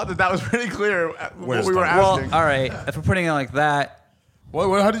 I thought that was pretty clear what we Wisdom. were well, asking. all right. If we're putting it like that,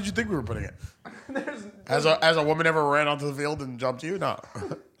 How did you think we were putting it? As a woman ever ran onto the field and jumped you? No,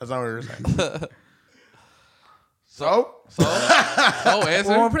 that's not what we were saying. Oh, answer.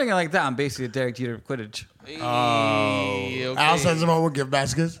 when we're putting it like that, I'm basically a Derek Jeter of Quidditch. Hey, okay. Al sends them home with gift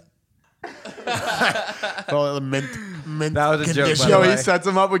baskets. Oh, the mint That was a joke, condition. by Yo, the he way. sets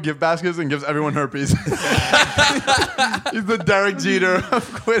them up with gift baskets and gives everyone herpes. He's the Derek Jeter of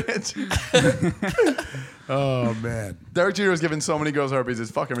Quidditch. Oh man, Derek Jeter was giving so many girls herpes.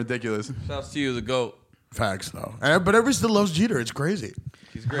 It's fucking ridiculous. Shouts to you, the GOAT. facts though. But everybody still loves Jeter. It's crazy.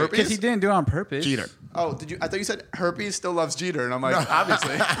 He's great. Because he didn't do it on purpose. Jeter. Oh, did you? I thought you said herpes still loves Jeter, and I'm like,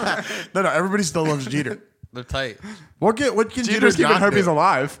 obviously. No, everybody still loves Jeter. They're tight. What can Jeter Jeter's keeping not herpes do?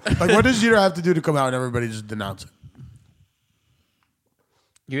 alive. Like, what does Jeter have to do to come out and everybody just denounce it?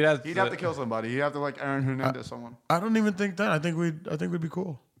 You'd have He'd have to kill somebody. He'd have to like Aaron Hernandez someone. I don't even think that. I think we'd be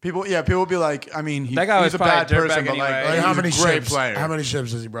cool. People would be like, I mean, That guy he's was a bad probably a person, dirtbag but like, anyway. Like, he's how a many great ships? player. How many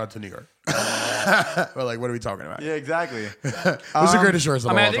ships has he brought to New York? Or like, what are we talking about? Yeah, exactly. Who's the greatest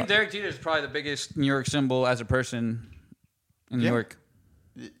shortstop I mean, of I all think time? Derek Jeter is probably the biggest New York symbol as a person in New Yeah. York.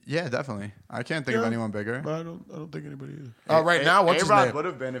 Yeah, definitely. I can't think of Yeah. anyone bigger. But I don't think anybody is. Oh, right now, what's his A-Rod name? would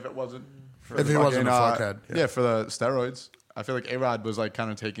have been if it wasn't. For If the he wasn't a fucking, fuckhead, yeah. Yeah, for the steroids. I feel like A-Rod was like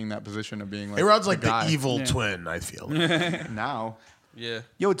kind of taking that position of being like A-Rod's like the guy. evil twin. I feel. now. Yeah.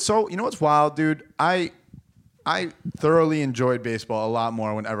 Yo, it's so, you know what's wild, dude? I thoroughly enjoyed baseball a lot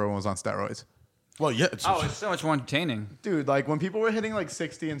more when everyone was on steroids. Well, yeah. It's Oh, it's so much more entertaining. Dude, like when people were hitting like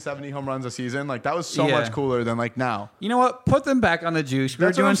 60 and 70 home runs a season, like that was so Yeah. much cooler than like now. You know what? Put them back on the juice. We're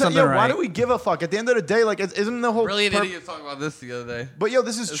That's what doing I'm saying. something Yo, right. why do we give a fuck? At the end of the day, like isn't the whole Really an pur- idiot talking about this the other day. But yo,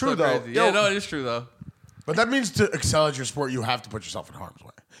 this is It's true so though. crazy. Yo, Yeah, no, it is true though. But that means to excel at your sport, you have to put yourself in harm's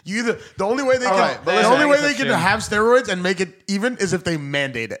way. You either the only way they All can right, but the listen, only I way guess they that's can true. have steroids and make it even is if they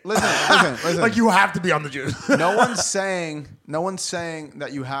mandate it. listen. Like you have to be on the juice. no one's saying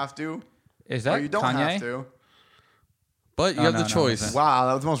that you have to Is or that you don't Kanye? have to. But you Oh, have no, the no, choice. listen. Wow,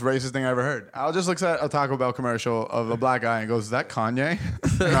 that was the most racist thing I ever heard. Al just looks at a Taco Bell commercial of a black guy and goes, "Is that Kanye?"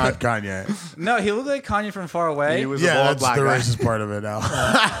 Not Kanye. No, he looked like Kanye from far away. He was a Yeah, bald that's black the guy. racist part of it now.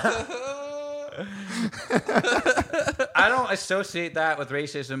 I don't associate that with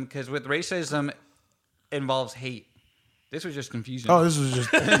racism because with racism involves hate. This was just confusion. Oh, this was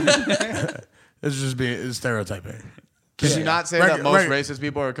just this is just being stereotyping. Can you not say Right, that most right. racist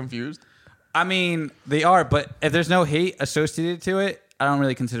people are confused? I mean, they are, but if there's no hate associated to it, I don't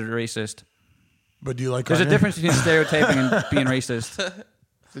really consider it racist. But do you like There's a Kanye? difference between stereotyping and being racist.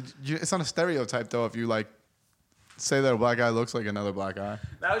 It's not a stereotype though. If you like say that a black guy looks like another black guy,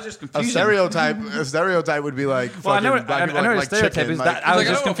 That was just a confusion. stereotype would be like. Well, I know fucking what, I black people know look what a like stereotype chicken, is. like- That, I was It's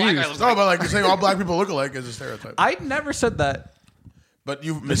like, just oh, a black guy confused. looks No, but like you're saying all black people look alike is a stereotype. I never said that. But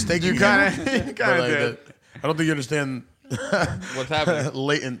you mistaken. You kind of did. I don't think you understand What's happening?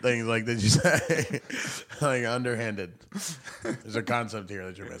 latent things like that you say, like underhanded. There's a concept here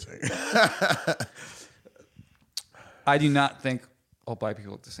that you're missing. I do not think all black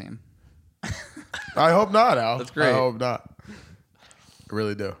people look the same. I hope not, Al. That's great. I hope not. I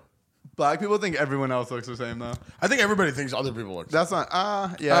really do. Black people think everyone else looks the same though. I think everybody thinks other people look. That's not.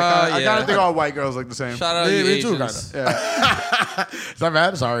 Yeah, I yeah. kind of think all white girls look the same. Shout out Me- you me too, Asians. kinda. Yeah, Is that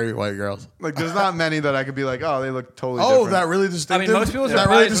bad? Sorry, white girls. like there's not many that I could be like, oh, they look totally. Oh, different. that really distinctive. most people that really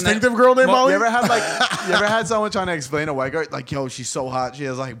surprised when distinctive they- girl named Molly. You ever had like you ever had someone trying to explain a white girl like, yo, she's so hot. She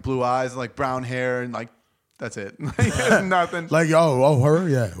has like blue eyes and like brown hair and like that's it. Like, there's nothing. Like her?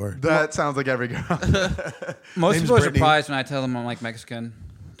 Yeah, word. That sounds like every girl. Most Name's people are Brittany. surprised when I tell them I'm like Mexican,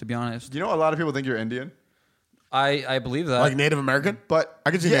 to be honest. You know, a lot of people think you're Indian, I believe that. Like Native American? but I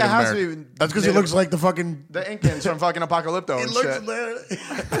can see yeah, Native it has American. to be. That's because he Native- looks like the fucking. the Incans from fucking Apocalypto He and looks shit.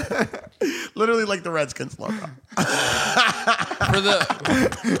 literally like the Redskins logo. For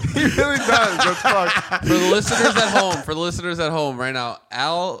the He really does. That's fucked. for the listeners at home right now,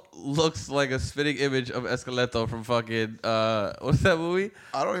 Al looks like a spitting image of Esqueleto from fucking what's that movie?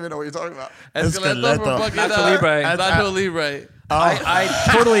 I don't even know what you're talking about. Esqueleto from Esqueleto. fucking Nacho Libre. Nacho Libre. I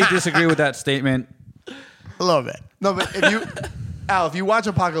totally disagree with that statement. A little bit. No, but if you watch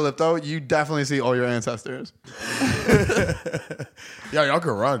Apocalypto, you definitely see all your ancestors. Yeah, y'all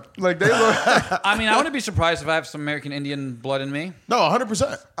can run. Like they look. I mean, I wouldn't be surprised if I have some American Indian blood in me. No,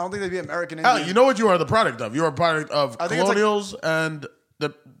 100%. I don't think they'd be American Hell, Indian. you know what you are the product of? You are a product of I think it's like- colonials and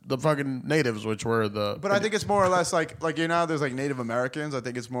the fucking natives, which were the. But I think it's more or less like you know, there's like Native Americans. I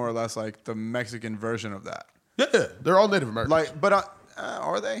think it's more or less like the Mexican version of that. yeah, they're all Native Americans. Like, but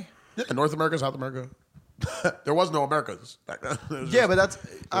are they? yeah, North America, South America. There was no Americas back then. It was Yeah, just, but that's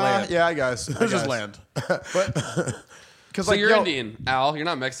land. yeah, I guess. it was just land. Because So like you're yo, Indian, Al. You're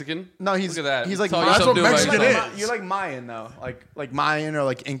not Mexican. No, he's Look at that. He's like Tell Mayan. yourself That's what doing Mexican right. is. You're like Mayan though, like Mayan or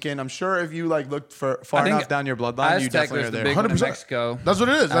like Incan. I'm sure if you like looked far enough down your bloodline, you Aztec definitely was are the there. big one in 100%. Mexico. That's what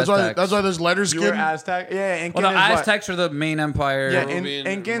it is. That's why. Aztecs. That's why there's lighter You were skin. Aztec. Yeah, Incan Well, no, is what? Aztecs are the main empire. Yeah, Peruvian,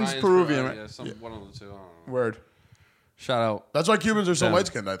 Incans, Mayans, Peruvian, right? Yeah, one of the two. I don't know. Word. Shout out. That's why Cubans are so Yeah. light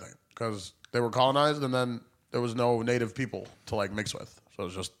skinned, I think, because they were colonized and then there was no native people to like mix with, so it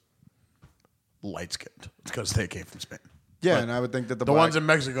was just light skinned. It's because they came from Spain. Yeah, But and I would think that the The black, ones in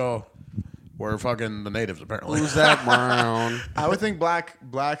Mexico were fucking the natives, apparently. Who's that brown? I would think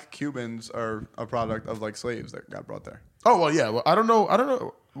black Cubans are a product of like slaves that got brought there. Oh well, yeah. Well, I don't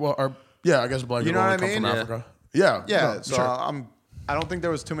know. Well, I guess black You people know what only I come from mean? Africa. Yeah, Yeah, no, so sure. I don't think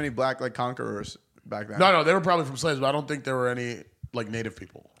there was too many black like conquerors back then. No, they were probably from slaves, but I don't think there were any like native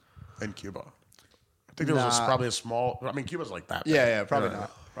people in Cuba. I think there was Nah. probably a small. I mean, Cuba's like that. Yeah, probably Yeah.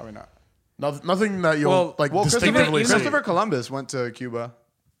 not. Probably not. Nothing that you'll Well- like Well, distinctively see. Christopher Columbus went to Cuba.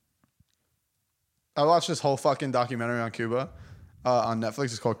 I watched this whole fucking documentary on Cuba on Netflix.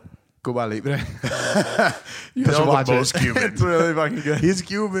 It's called Cuba Libre. You That's should the watch most it. Cuban. It's really fucking good. He's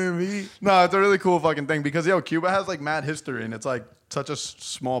Cuban, me. No, it's a really cool fucking thing because Cuba has like mad history and it's like such a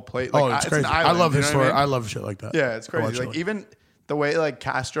small plate. Like, Oh, it's crazy. An I island, love you know his what story. I mean? I love shit like that. Yeah, it's I watch crazy. it Like even the way like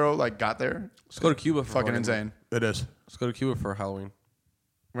Castro like got there, Let's go to Cuba for fucking insane. It is. Let's go to Cuba for Halloween.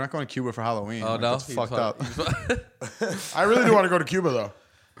 We're not going to Cuba for Halloween. Oh Like, no, that's fucked up. I really do want to go to Cuba though.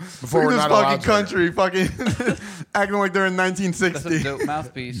 before Look we're at not this allowed fucking country, fucking acting like they're in That's a 1960. dope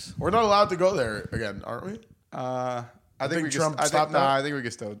mouthpiece. We're not allowed to go there again, aren't we? I think think we Trump can. stopped that? I think we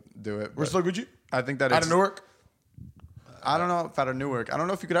can still do it. We're but still Gucci. I think that Out it's. of Newark. I don't know if out of Newark. I don't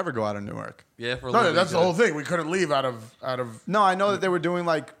know if you could ever go out of Newark. Yeah, for a No, little that's bit. the whole thing. We couldn't leave out of. No, I know that they were doing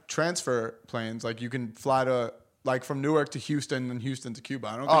like transfer planes. Like you can fly to like from Newark to Houston and Houston to Cuba.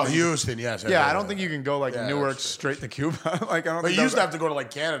 I don't. Oh, think you Houston, yes. Yeah, I don't think you can go like Yeah, Newark that's- straight to Cuba. Like I don't. But think you used to that- have to go to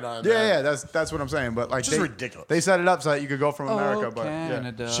like Canada. And Yeah, that's what I'm saying. But like, Which is ridiculous. They set it up so that you could go from America. Oh, But yeah,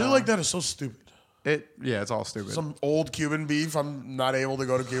 Canada. Shit like that is so stupid. it's all stupid. Some old Cuban beef. I'm not able to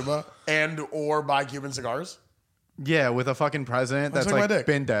go to Cuba and or buy Cuban cigars. Yeah, with a fucking president That's that's like my like dick.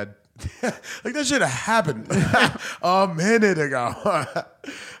 been dead. Like that shit happened a minute ago.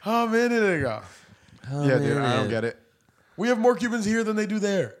 A minute ago. Yeah, dude, I don't get it. We have more Cubans here than they do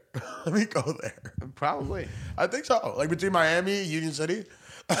there. Let me go there. Probably. I think so. Like between Miami, Union City,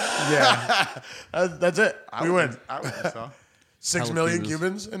 Yeah, that's it. We win. I would think so. 6 Hella million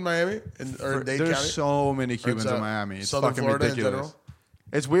Cubans. Cubans in Miami or in Dade There's County. so many Cubans it's, in Miami. It's Southern fucking Florida in ridiculous. general?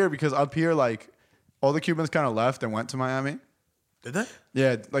 It's weird because up here, like, all the Cubans kind of left and went to Miami. Did they?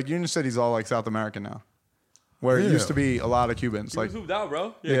 Yeah, like Union City's all like South American now, where it used to be a lot of Cubans. Like, moved out,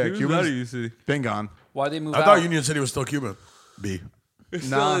 bro. yeah, Cubans you see. been gone. Why they move I out? thought Union City was still Cuban. B. It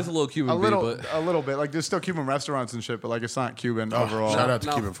Nah, still is a little Cuban a little, beat, a little bit. Like, there's still Cuban restaurants and shit, but like, it's not Cuban overall. Shout out to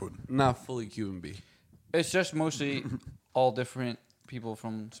No. Cuban food. but not fully Cuban B. It's just mostly all different people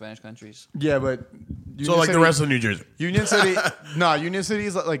from Spanish countries. Yeah, but So like the rest of New Jersey. Union City, no, Union City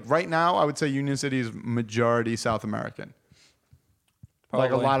is like right now. I would say Union City is majority South American. Like a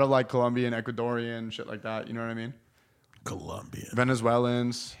Probably. lot of like Colombian, Ecuadorian, shit like that. You know what I mean? Colombia.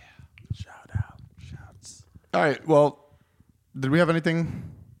 Venezuelans. Shout out. Shouts. All right. Well, did we have anything?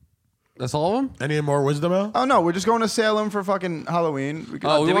 That's all of them? Any more wisdom out? Oh no, we're just going to Salem for fucking Halloween. We could,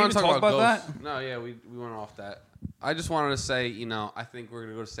 Oh, we did we want to even talk talk about about ghosts. No, yeah, we went off that. I just wanted to say, I think we're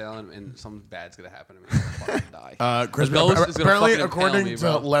gonna go to Salem and something bad's gonna happen to me. I'm gonna fucking die. Crispy, ghost is gonna apparently, fucking impale according me, to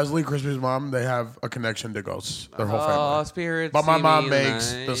bro. Leslie, Crispy's mom, they have a connection to ghosts. Their whole Oh, family. spirits. But my see mom me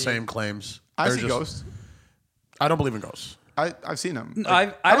makes tonight. the same claims. I They're see just- ghosts. I don't believe in ghosts. I've seen them.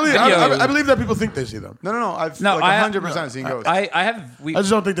 I I believe, videos. I believe that people think they see them. No. I've No, like I have- 100% seen ghosts. I have. I just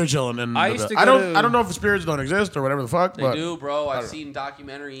don't think they're chilling. And I used to I go don't. to- I don't know if spirits don't exist or whatever the fuck. They but do, bro. I've seen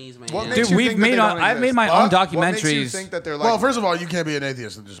documentaries, man. What makes Dude, you we've think that made they on. don't I've made exist? my own What? What makes you documentaries. think that they're like? well, first of all, you can't be an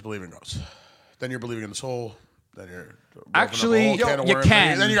atheist and just believe in ghosts. Then you're believing in the soul. Then you're Actually, opening a whole can of you worms.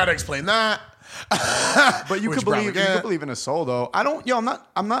 can. Then you got to explain that. but you Which could probably believe. You can't. could believe in a soul, though. I don't. Yo,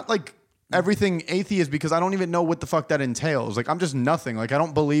 I'm not like everything atheist because I don't even know what the fuck that entails. Like I'm just nothing. Like I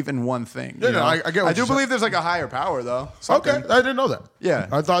don't believe in one thing. Yeah, you no, know? I get what I do you're believe saying. there's like a higher power though. Okay, Something. I didn't know that. Yeah.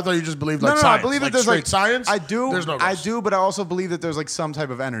 I thought you just believed No, like no, science. I believe like that there's straight like science. I do. There's no I ghosts. do, but I also believe that there's like some type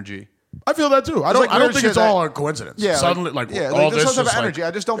of energy. I feel that too. I don't. like I don't weird think shit it's all that- a coincidence. Yeah, Suddenly, like yeah, all there's this some type just of like- energy.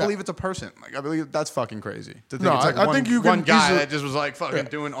 I just don't Yeah. believe it's a person. Like I believe that's fucking crazy. To think No, it's like I one, think you one can guy easily- that just was like fucking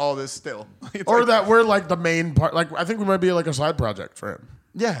doing all this still. It's Or like- that we're like the main part. Like I think we might be like a side project for him.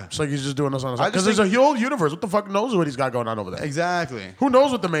 yeah, It's like he's just doing this on his I own. just Because there's think- a whole universe. What the fuck knows what he's got going on over there? exactly. Who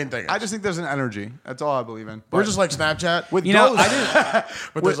knows what the main thing is? I just think there's an energy. That's all I believe in. We're But just like Snapchat. with You know, ghosts, I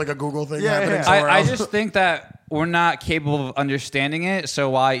but there's like a Google thing Yeah, happening yeah. somewhere I else. just think that we're not capable of understanding it.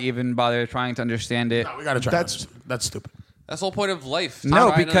 So why even bother trying to understand it? No, we gotta try. That's stupid. That's the whole point of life. No,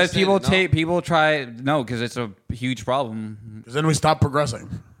 Trying to because people understand it, people try because it's a huge problem. Because then we stop progressing.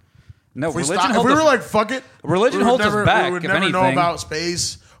 No, If we, religion stop, if holds we were us- like fuck it, Religion we would holds us never, back, We would if never know anything. about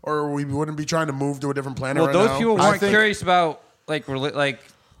space, or we wouldn't be trying to move to a different planet. well, right those now. people I weren't think- curious about like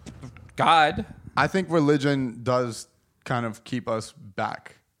God. I think religion does kind of keep us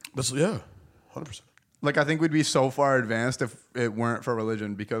back. Yeah, 100%. Like I think we'd be so far advanced if it weren't for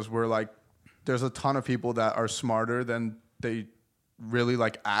religion because we're like there's a ton of people that are smarter than they really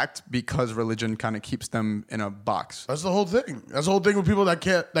like act because religion kind of keeps them in a box. That's the whole thing. That's the whole thing with people that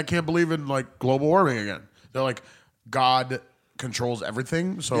can't believe in like global warming again. They're like, God controls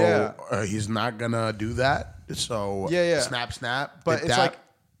everything, so Yeah. he's not gonna do that. So Yeah. snap. But dip it's that. like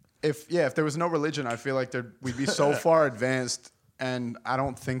if there was no religion, I feel like we'd be so far advanced and I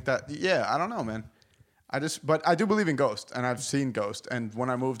don't think that I don't know, man. But I do believe in ghosts and I've seen ghosts and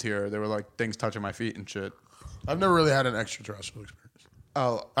when I moved here there were like things touching my feet and shit. I've never really had an extraterrestrial experience.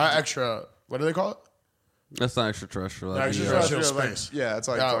 Oh, Extra. What do they call it? That's not extraterrestrial. That'd be, Extraterrestrial like, space. yeah, it's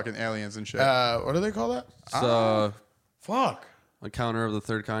like Yeah. fucking aliens and shit. What do they call that? it's Fuck. encounter of the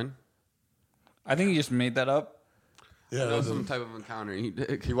third kind. I think you just made that up. Yeah. That was some type of encounter.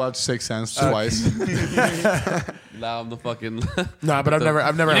 He watched Sixth Sense twice. Now I'm the fucking Nah, but I've never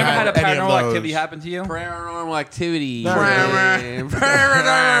You never had a any of paranormal those. activity happen to you? paranormal activity. Paranormal.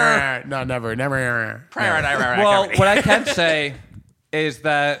 No, never. Well, what I can say is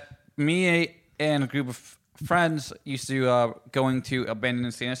that me and a group of friends used to going to abandoned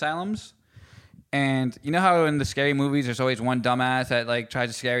insane asylums. And you know how in the scary movies there's always one dumbass that like tries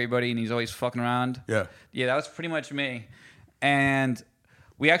to scare everybody and he's always fucking around? Yeah. Yeah, that was pretty much me. And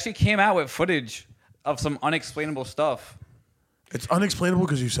we actually came out with footage of some unexplainable stuff. It's unexplainable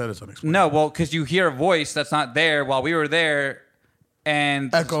because you said it's unexplainable. No, well, because you hear a voice that's not there while we were there,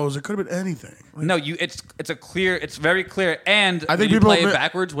 and Echoes. It could have been anything. no, it's very clear. And I think Did you people play it admit-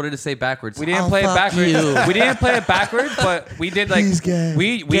 backwards? What did it say backwards? we didn't play it backwards. We didn't play it backwards, but we did like He's gay.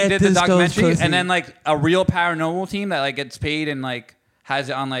 we Get did the this documentary, ghost pussy. and then like a real paranormal team that like gets paid and like has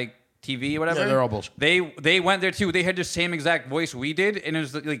it on like TV or whatever. Yeah, they're all bullshit. They went there too. They had the same exact voice we did, and it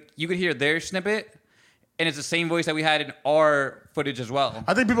was like you could hear their snippet, and it's the same voice that we had in our footage as well.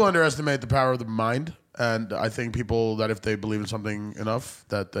 I think people underestimate the power of the mind, and I think people that if they believe in something enough,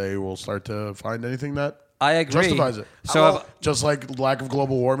 that they will start to find anything that I agree. justifies it. So just like lack of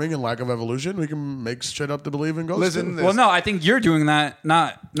global warming and lack of evolution, we can make shit up to believe in ghosts. Listen, too. well, no, I think you're doing that,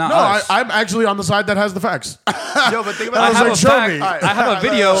 not no, us. I'm actually on the side that has the facts. Yo, but think I about was have like, a show fact. me. I have a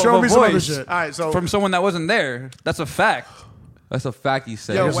video Show of me a some other voice shit. All right, so from someone that wasn't there. That's a fact. That's a fact you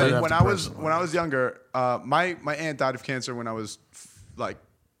said. Yo, guess I'd have when to I press was it. when I was younger, my aunt died of cancer when I was like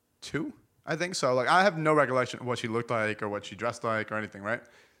 2, I think. So like I have no recollection of what she looked like or what she dressed like or anything, right?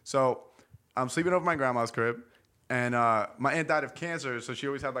 So I'm sleeping over my grandma's crib, and my aunt died of cancer, so she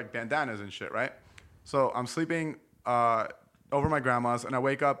always had like bandanas and shit, right? So I'm sleeping over my grandma's, and I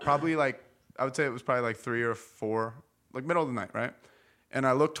wake up probably like I would say it was probably like 3 or 4, like middle of the night, right? And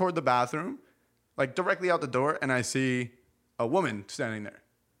I look toward the bathroom, like directly out the door, and I see a woman standing there,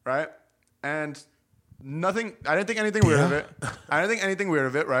 right? And nothing, I didn't think anything weird of it. I didn't think anything weird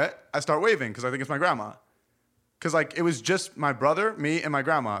of it, right? I start waving because I think it's my grandma. Because like it was just my brother, me, and my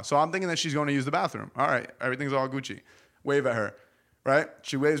grandma. So I'm thinking that she's going to use the bathroom. All right, everything's all Gucci. Wave at her, right?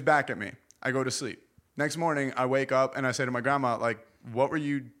 She waves back at me. I go to sleep. Next morning, I wake up and I say to my grandma, like, what were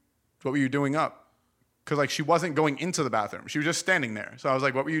you doing up? Because like she wasn't going into the bathroom. She was just standing there. So I was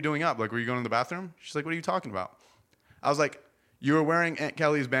like, what were you doing up? Like, were you going to the bathroom? She's like, what are you talking about? I was like, you were wearing Aunt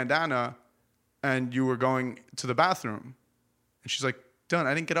Kelly's bandana and you were going to the bathroom. And she's like, Dylan,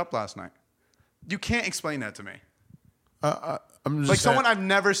 I didn't get up last night. You can't explain that to me. I'm just Like saying- someone I've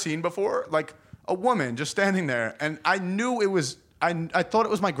never seen before, like a woman just standing there. And I knew it was, I thought it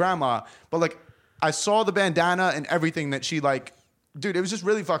was my grandma, but like I saw the bandana and everything that she like, dude, it was just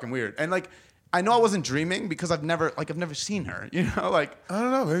really fucking weird. And like, I know I wasn't dreaming because I've never seen her, you know, like, I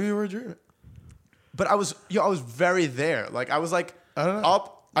don't know. Maybe you were dreaming. but I was very there. Like I was like I don't know.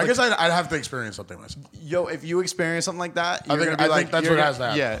 up. I like, guess I'd have to experience something myself. yo, if you experience something like that, I you're think gonna be like, that's you're what gonna- has to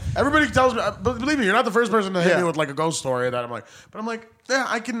happen. Yeah. Everybody tells me, but believe me, you're not the first person to hit Yeah. me with like a ghost story that I'm like, but I'm like, yeah,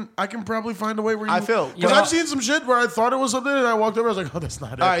 I can probably find a way where you. I feel- because you know- I've seen some shit where I thought it was something and I walked over, I was like, oh, that's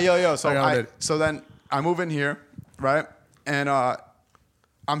not it. All right, yo. So Like, I did. so then I move in here, right? And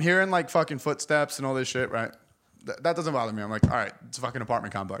I'm hearing like fucking footsteps and all this shit, right? That doesn't bother me. I'm like, all right, it's a fucking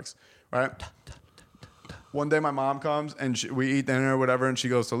apartment complex, right? One day my mom comes and we eat dinner or whatever, and she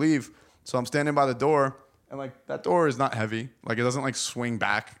goes to leave. So I'm standing by the door, and like that door is not heavy, like it doesn't like swing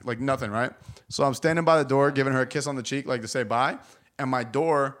back, like nothing, right? So I'm standing by the door, giving her a kiss on the cheek, like to say bye, and my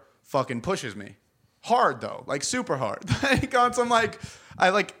door fucking pushes me, hard though, like super hard. Like on some like,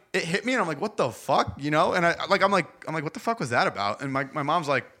 it hit me, and I'm like, what the fuck, you know? And I'm like, what the fuck was that about? And my mom's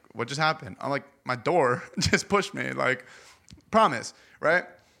like, what just happened? I'm like, my door just pushed me, like, promise, right?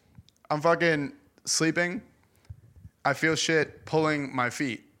 I'm fucking sleeping. I feel shit pulling my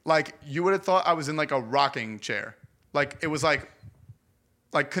feet. Like, you would have thought I was in, like, a rocking chair. Like, it was, like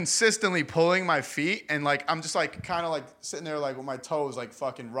consistently pulling my feet. And, like, I'm just, like, kind of, like, sitting there, like, with my toes, like,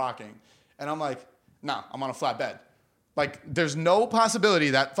 fucking rocking. And I'm like, nah, I'm on a flat bed. Like, there's no possibility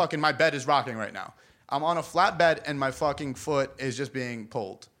that fucking my bed is rocking right now. I'm on a flat bed, and my fucking foot is just being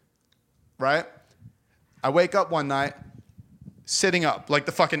pulled. Right? I wake up one night, sitting up like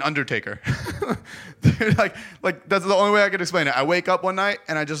the fucking Undertaker. Dude, like that's the only way I can explain it. I wake up one night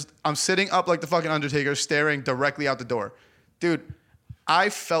and I'm sitting up like the fucking Undertaker, staring directly out the door. Dude, I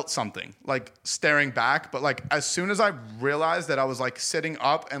felt something like staring back, but like as soon as I realized that I was like sitting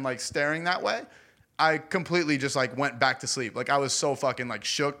up and like staring that way, I completely just like went back to sleep. Like I was so fucking like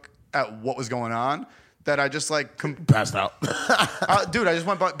shook at what was going on that I just like Passed out. dude, I just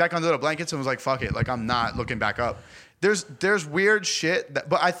went back under the blankets and was like, fuck it. Like, I'm not looking back up. There's weird shit,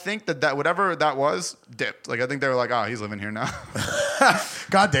 but I think that whatever that was, dipped. Like, I think they were like, oh, he's living here now.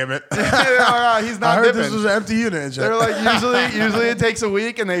 God damn it. He's I not heard dipping. this was an empty unit and shit. They're like, usually it takes a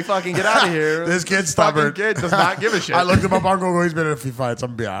week and they fucking get out of here. This kid's fucking stubborn. kid does not give a shit. I looked him up on Google. He's been in a few fights.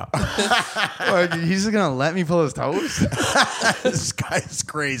 I'm gonna be out. like, he's just gonna let me pull his toes. This guy's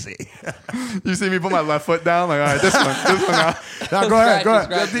crazy. You see me put my left foot down, like, all right, this one now. Now go ahead. Go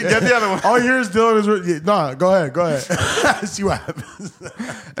Scratch, ahead. Get the other one. All you hear is Dylan is. Nah, go ahead. See what happens.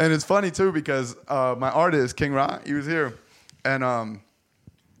 And it's funny too because my artist King Ra, he was here, and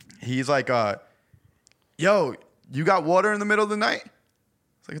he's like, "Yo, you got water in the middle of the night?"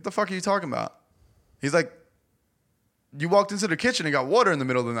 It's like, "What the fuck are you talking about?" He's like, "You walked into the kitchen and got water in the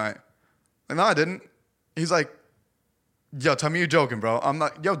middle of the night." Like, no, I didn't. He's like, "Yo, tell me you're joking, bro." I'm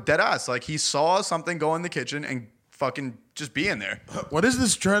like, "Yo, dead ass." Like he saw something go in the kitchen and fucking just be in there. What is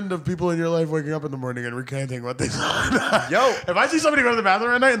this trend of people in your life waking up in the morning and recanting what they saw? Yo, If I see somebody go to the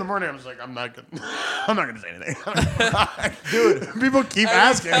bathroom at night in the morning, I'm just like, I'm not gonna say anything. Dude, people keep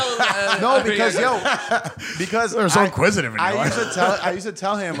asking. no, because They're so inquisitive in your I life. used to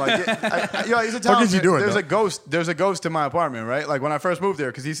tell him like, I used to tell What him is he doing, there's though? there's a ghost in my apartment, right? Like when I first moved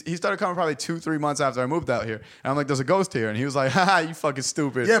there, because he started coming probably 2-3 months after I moved out here, and I'm like, there's a ghost here, and he was like, haha, you fucking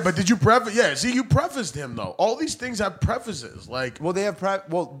stupid. Yeah, but did you preface? Yeah, see, you prefaced him though. All these things have prefaces. Like, Well, they have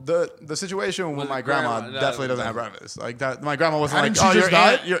the situation with my grandma grandma, definitely doesn't have breakfast. Like that, my grandma wasn't Hadn't like, she oh, just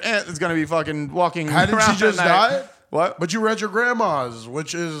died? your aunt is gonna be fucking walking. hadn't around she just at night." died? What? But you were at your grandma's,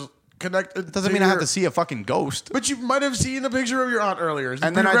 which is connected. It doesn't mean I have to see a fucking ghost. But you might have seen a picture of your aunt earlier.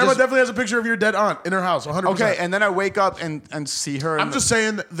 And then your I grandma just- definitely has a picture of your dead aunt in her house. 100%. Okay, and then I wake up and see her. I'm just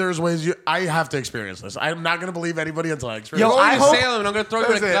saying, there's ways I have to experience this. I'm not gonna believe anybody until I experience. Yo, it. I I hope- Salem, and I'm gonna throw you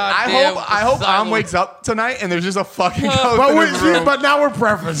in a Listen, goddamn. I hope Am asylum. wakes up tonight and there's just a fucking ghost But, in we, his room. but now we're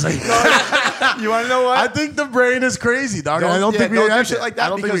prefacing. You want to know what? I think the brain is crazy, dog. I don't yeah, think we don't get do it. shit like I that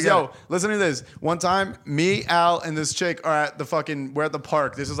don't think because we get yo, it. listen to this. One time, me, Al, and this chick are at the fucking. We're at the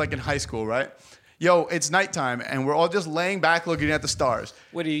park. This is like in high school, right? Yo, it's nighttime and we're all just laying back looking at the stars.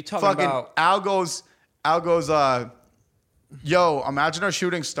 What are you talking Fucking about? Al goes, yo, imagine a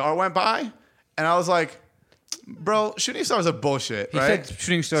shooting star went by, and I was like, bro, shooting stars are bullshit, He right? said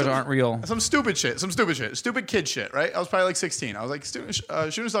shooting stars aren't real. Some stupid shit, stupid kid shit, right? I was probably like 16. I was like,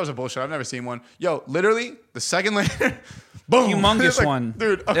 shooting stars are bullshit. I've never seen one. Yo, literally, the second later, boom, Humongous Like, one.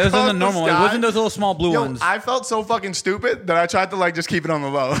 dude. It wasn't across the normal. It sky. wasn't those little small blue Yo, ones. I felt so fucking stupid that I tried to like just keep it on the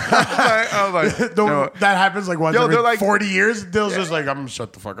low. I was like, no. That happens like once Yo, every they're like- 40 years. Dill's just like, I'm gonna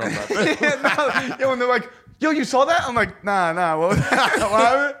shut the fuck up about this. Yo, and they're like, yo, you saw that? I'm like, nah, what was that? What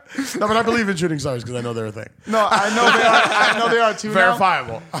happened? No, but I believe in shooting stars because I know they're a thing. No, I know they are too. now.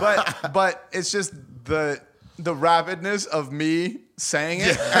 Verifiable. But it's just the rapidness of me saying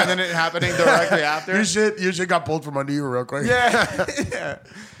it and then it happening directly after. Your shit got pulled from under you real quick. Yeah.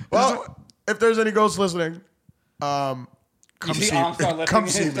 Well, if there's any ghosts listening, come see come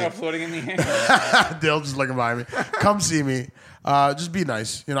see me. floating in the air. Dill just looking behind me. Come see me. Just be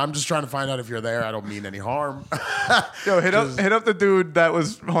nice. You know, I'm just trying to find out if you're there. I don't mean any harm. Yo, hit up the dude that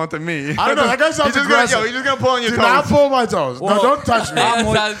was haunting me. I don't know. That guy sounds aggressive. He's just gonna pull on your Do toes. not pull my toes. No, don't touch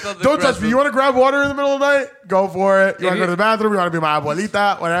me. Don't touch me. You want to grab water in the middle of the night? Go for it. You want to go to the bathroom? You want to be my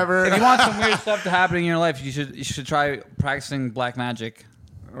abuelita? Whatever. If you want some weird stuff to happen in your life, you should try practicing black magic.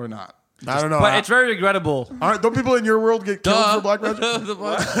 Or not. I don't know. But it's very regrettable. Don't people in your world get killed for black magic? The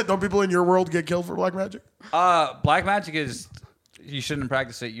fuck? Don't people in your world get killed for black magic? Black magic is you shouldn't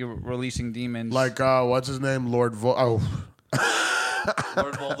practice it. You're releasing demons. Like, what's his name? Lord Lord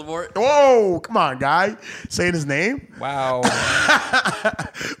Voldemort. Whoa, come on, guy. Saying his name? wow.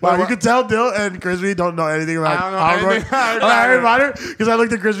 Wow, you can tell Dill and Crispy don't know anything about I don't know anything about Harry Potter. Because I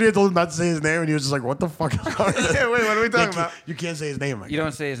looked at Crispy and told him not to say his name, and he was just like, what the fuck is going on? Yeah, wait, what are we talking about? You can't say his name. You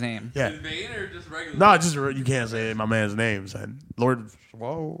don't say his name. Yeah. His name or just regular? No, just you can't say my man's name, son. Lord,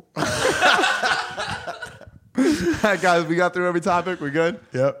 whoa. All right, guys, we got through every topic. We good?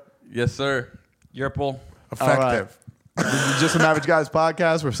 Yep. Yes, sir. Yerple. Effective. This is Just Some Average Guys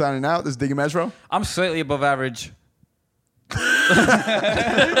podcast. We're signing out. This is Diggy Metro. I'm slightly above average.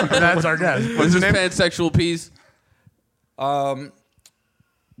 That's our guess. What's your his name? pansexual piece?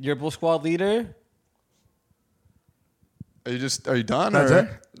 Yerple squad leader. Are you done? That's or? it?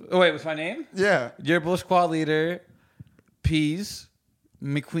 Oh, wait, what's my name? Yeah. Yerple squad leader. Peas.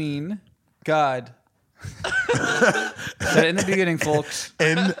 McQueen. God. Said it in the beginning, folks.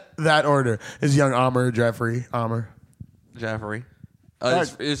 In that order. Is young Amr, Jeffrey, Amr. Jaffery.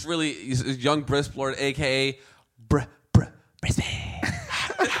 It's really it's young Brisplord, a.k.a. All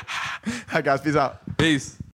right, guys. Peace out. Peace.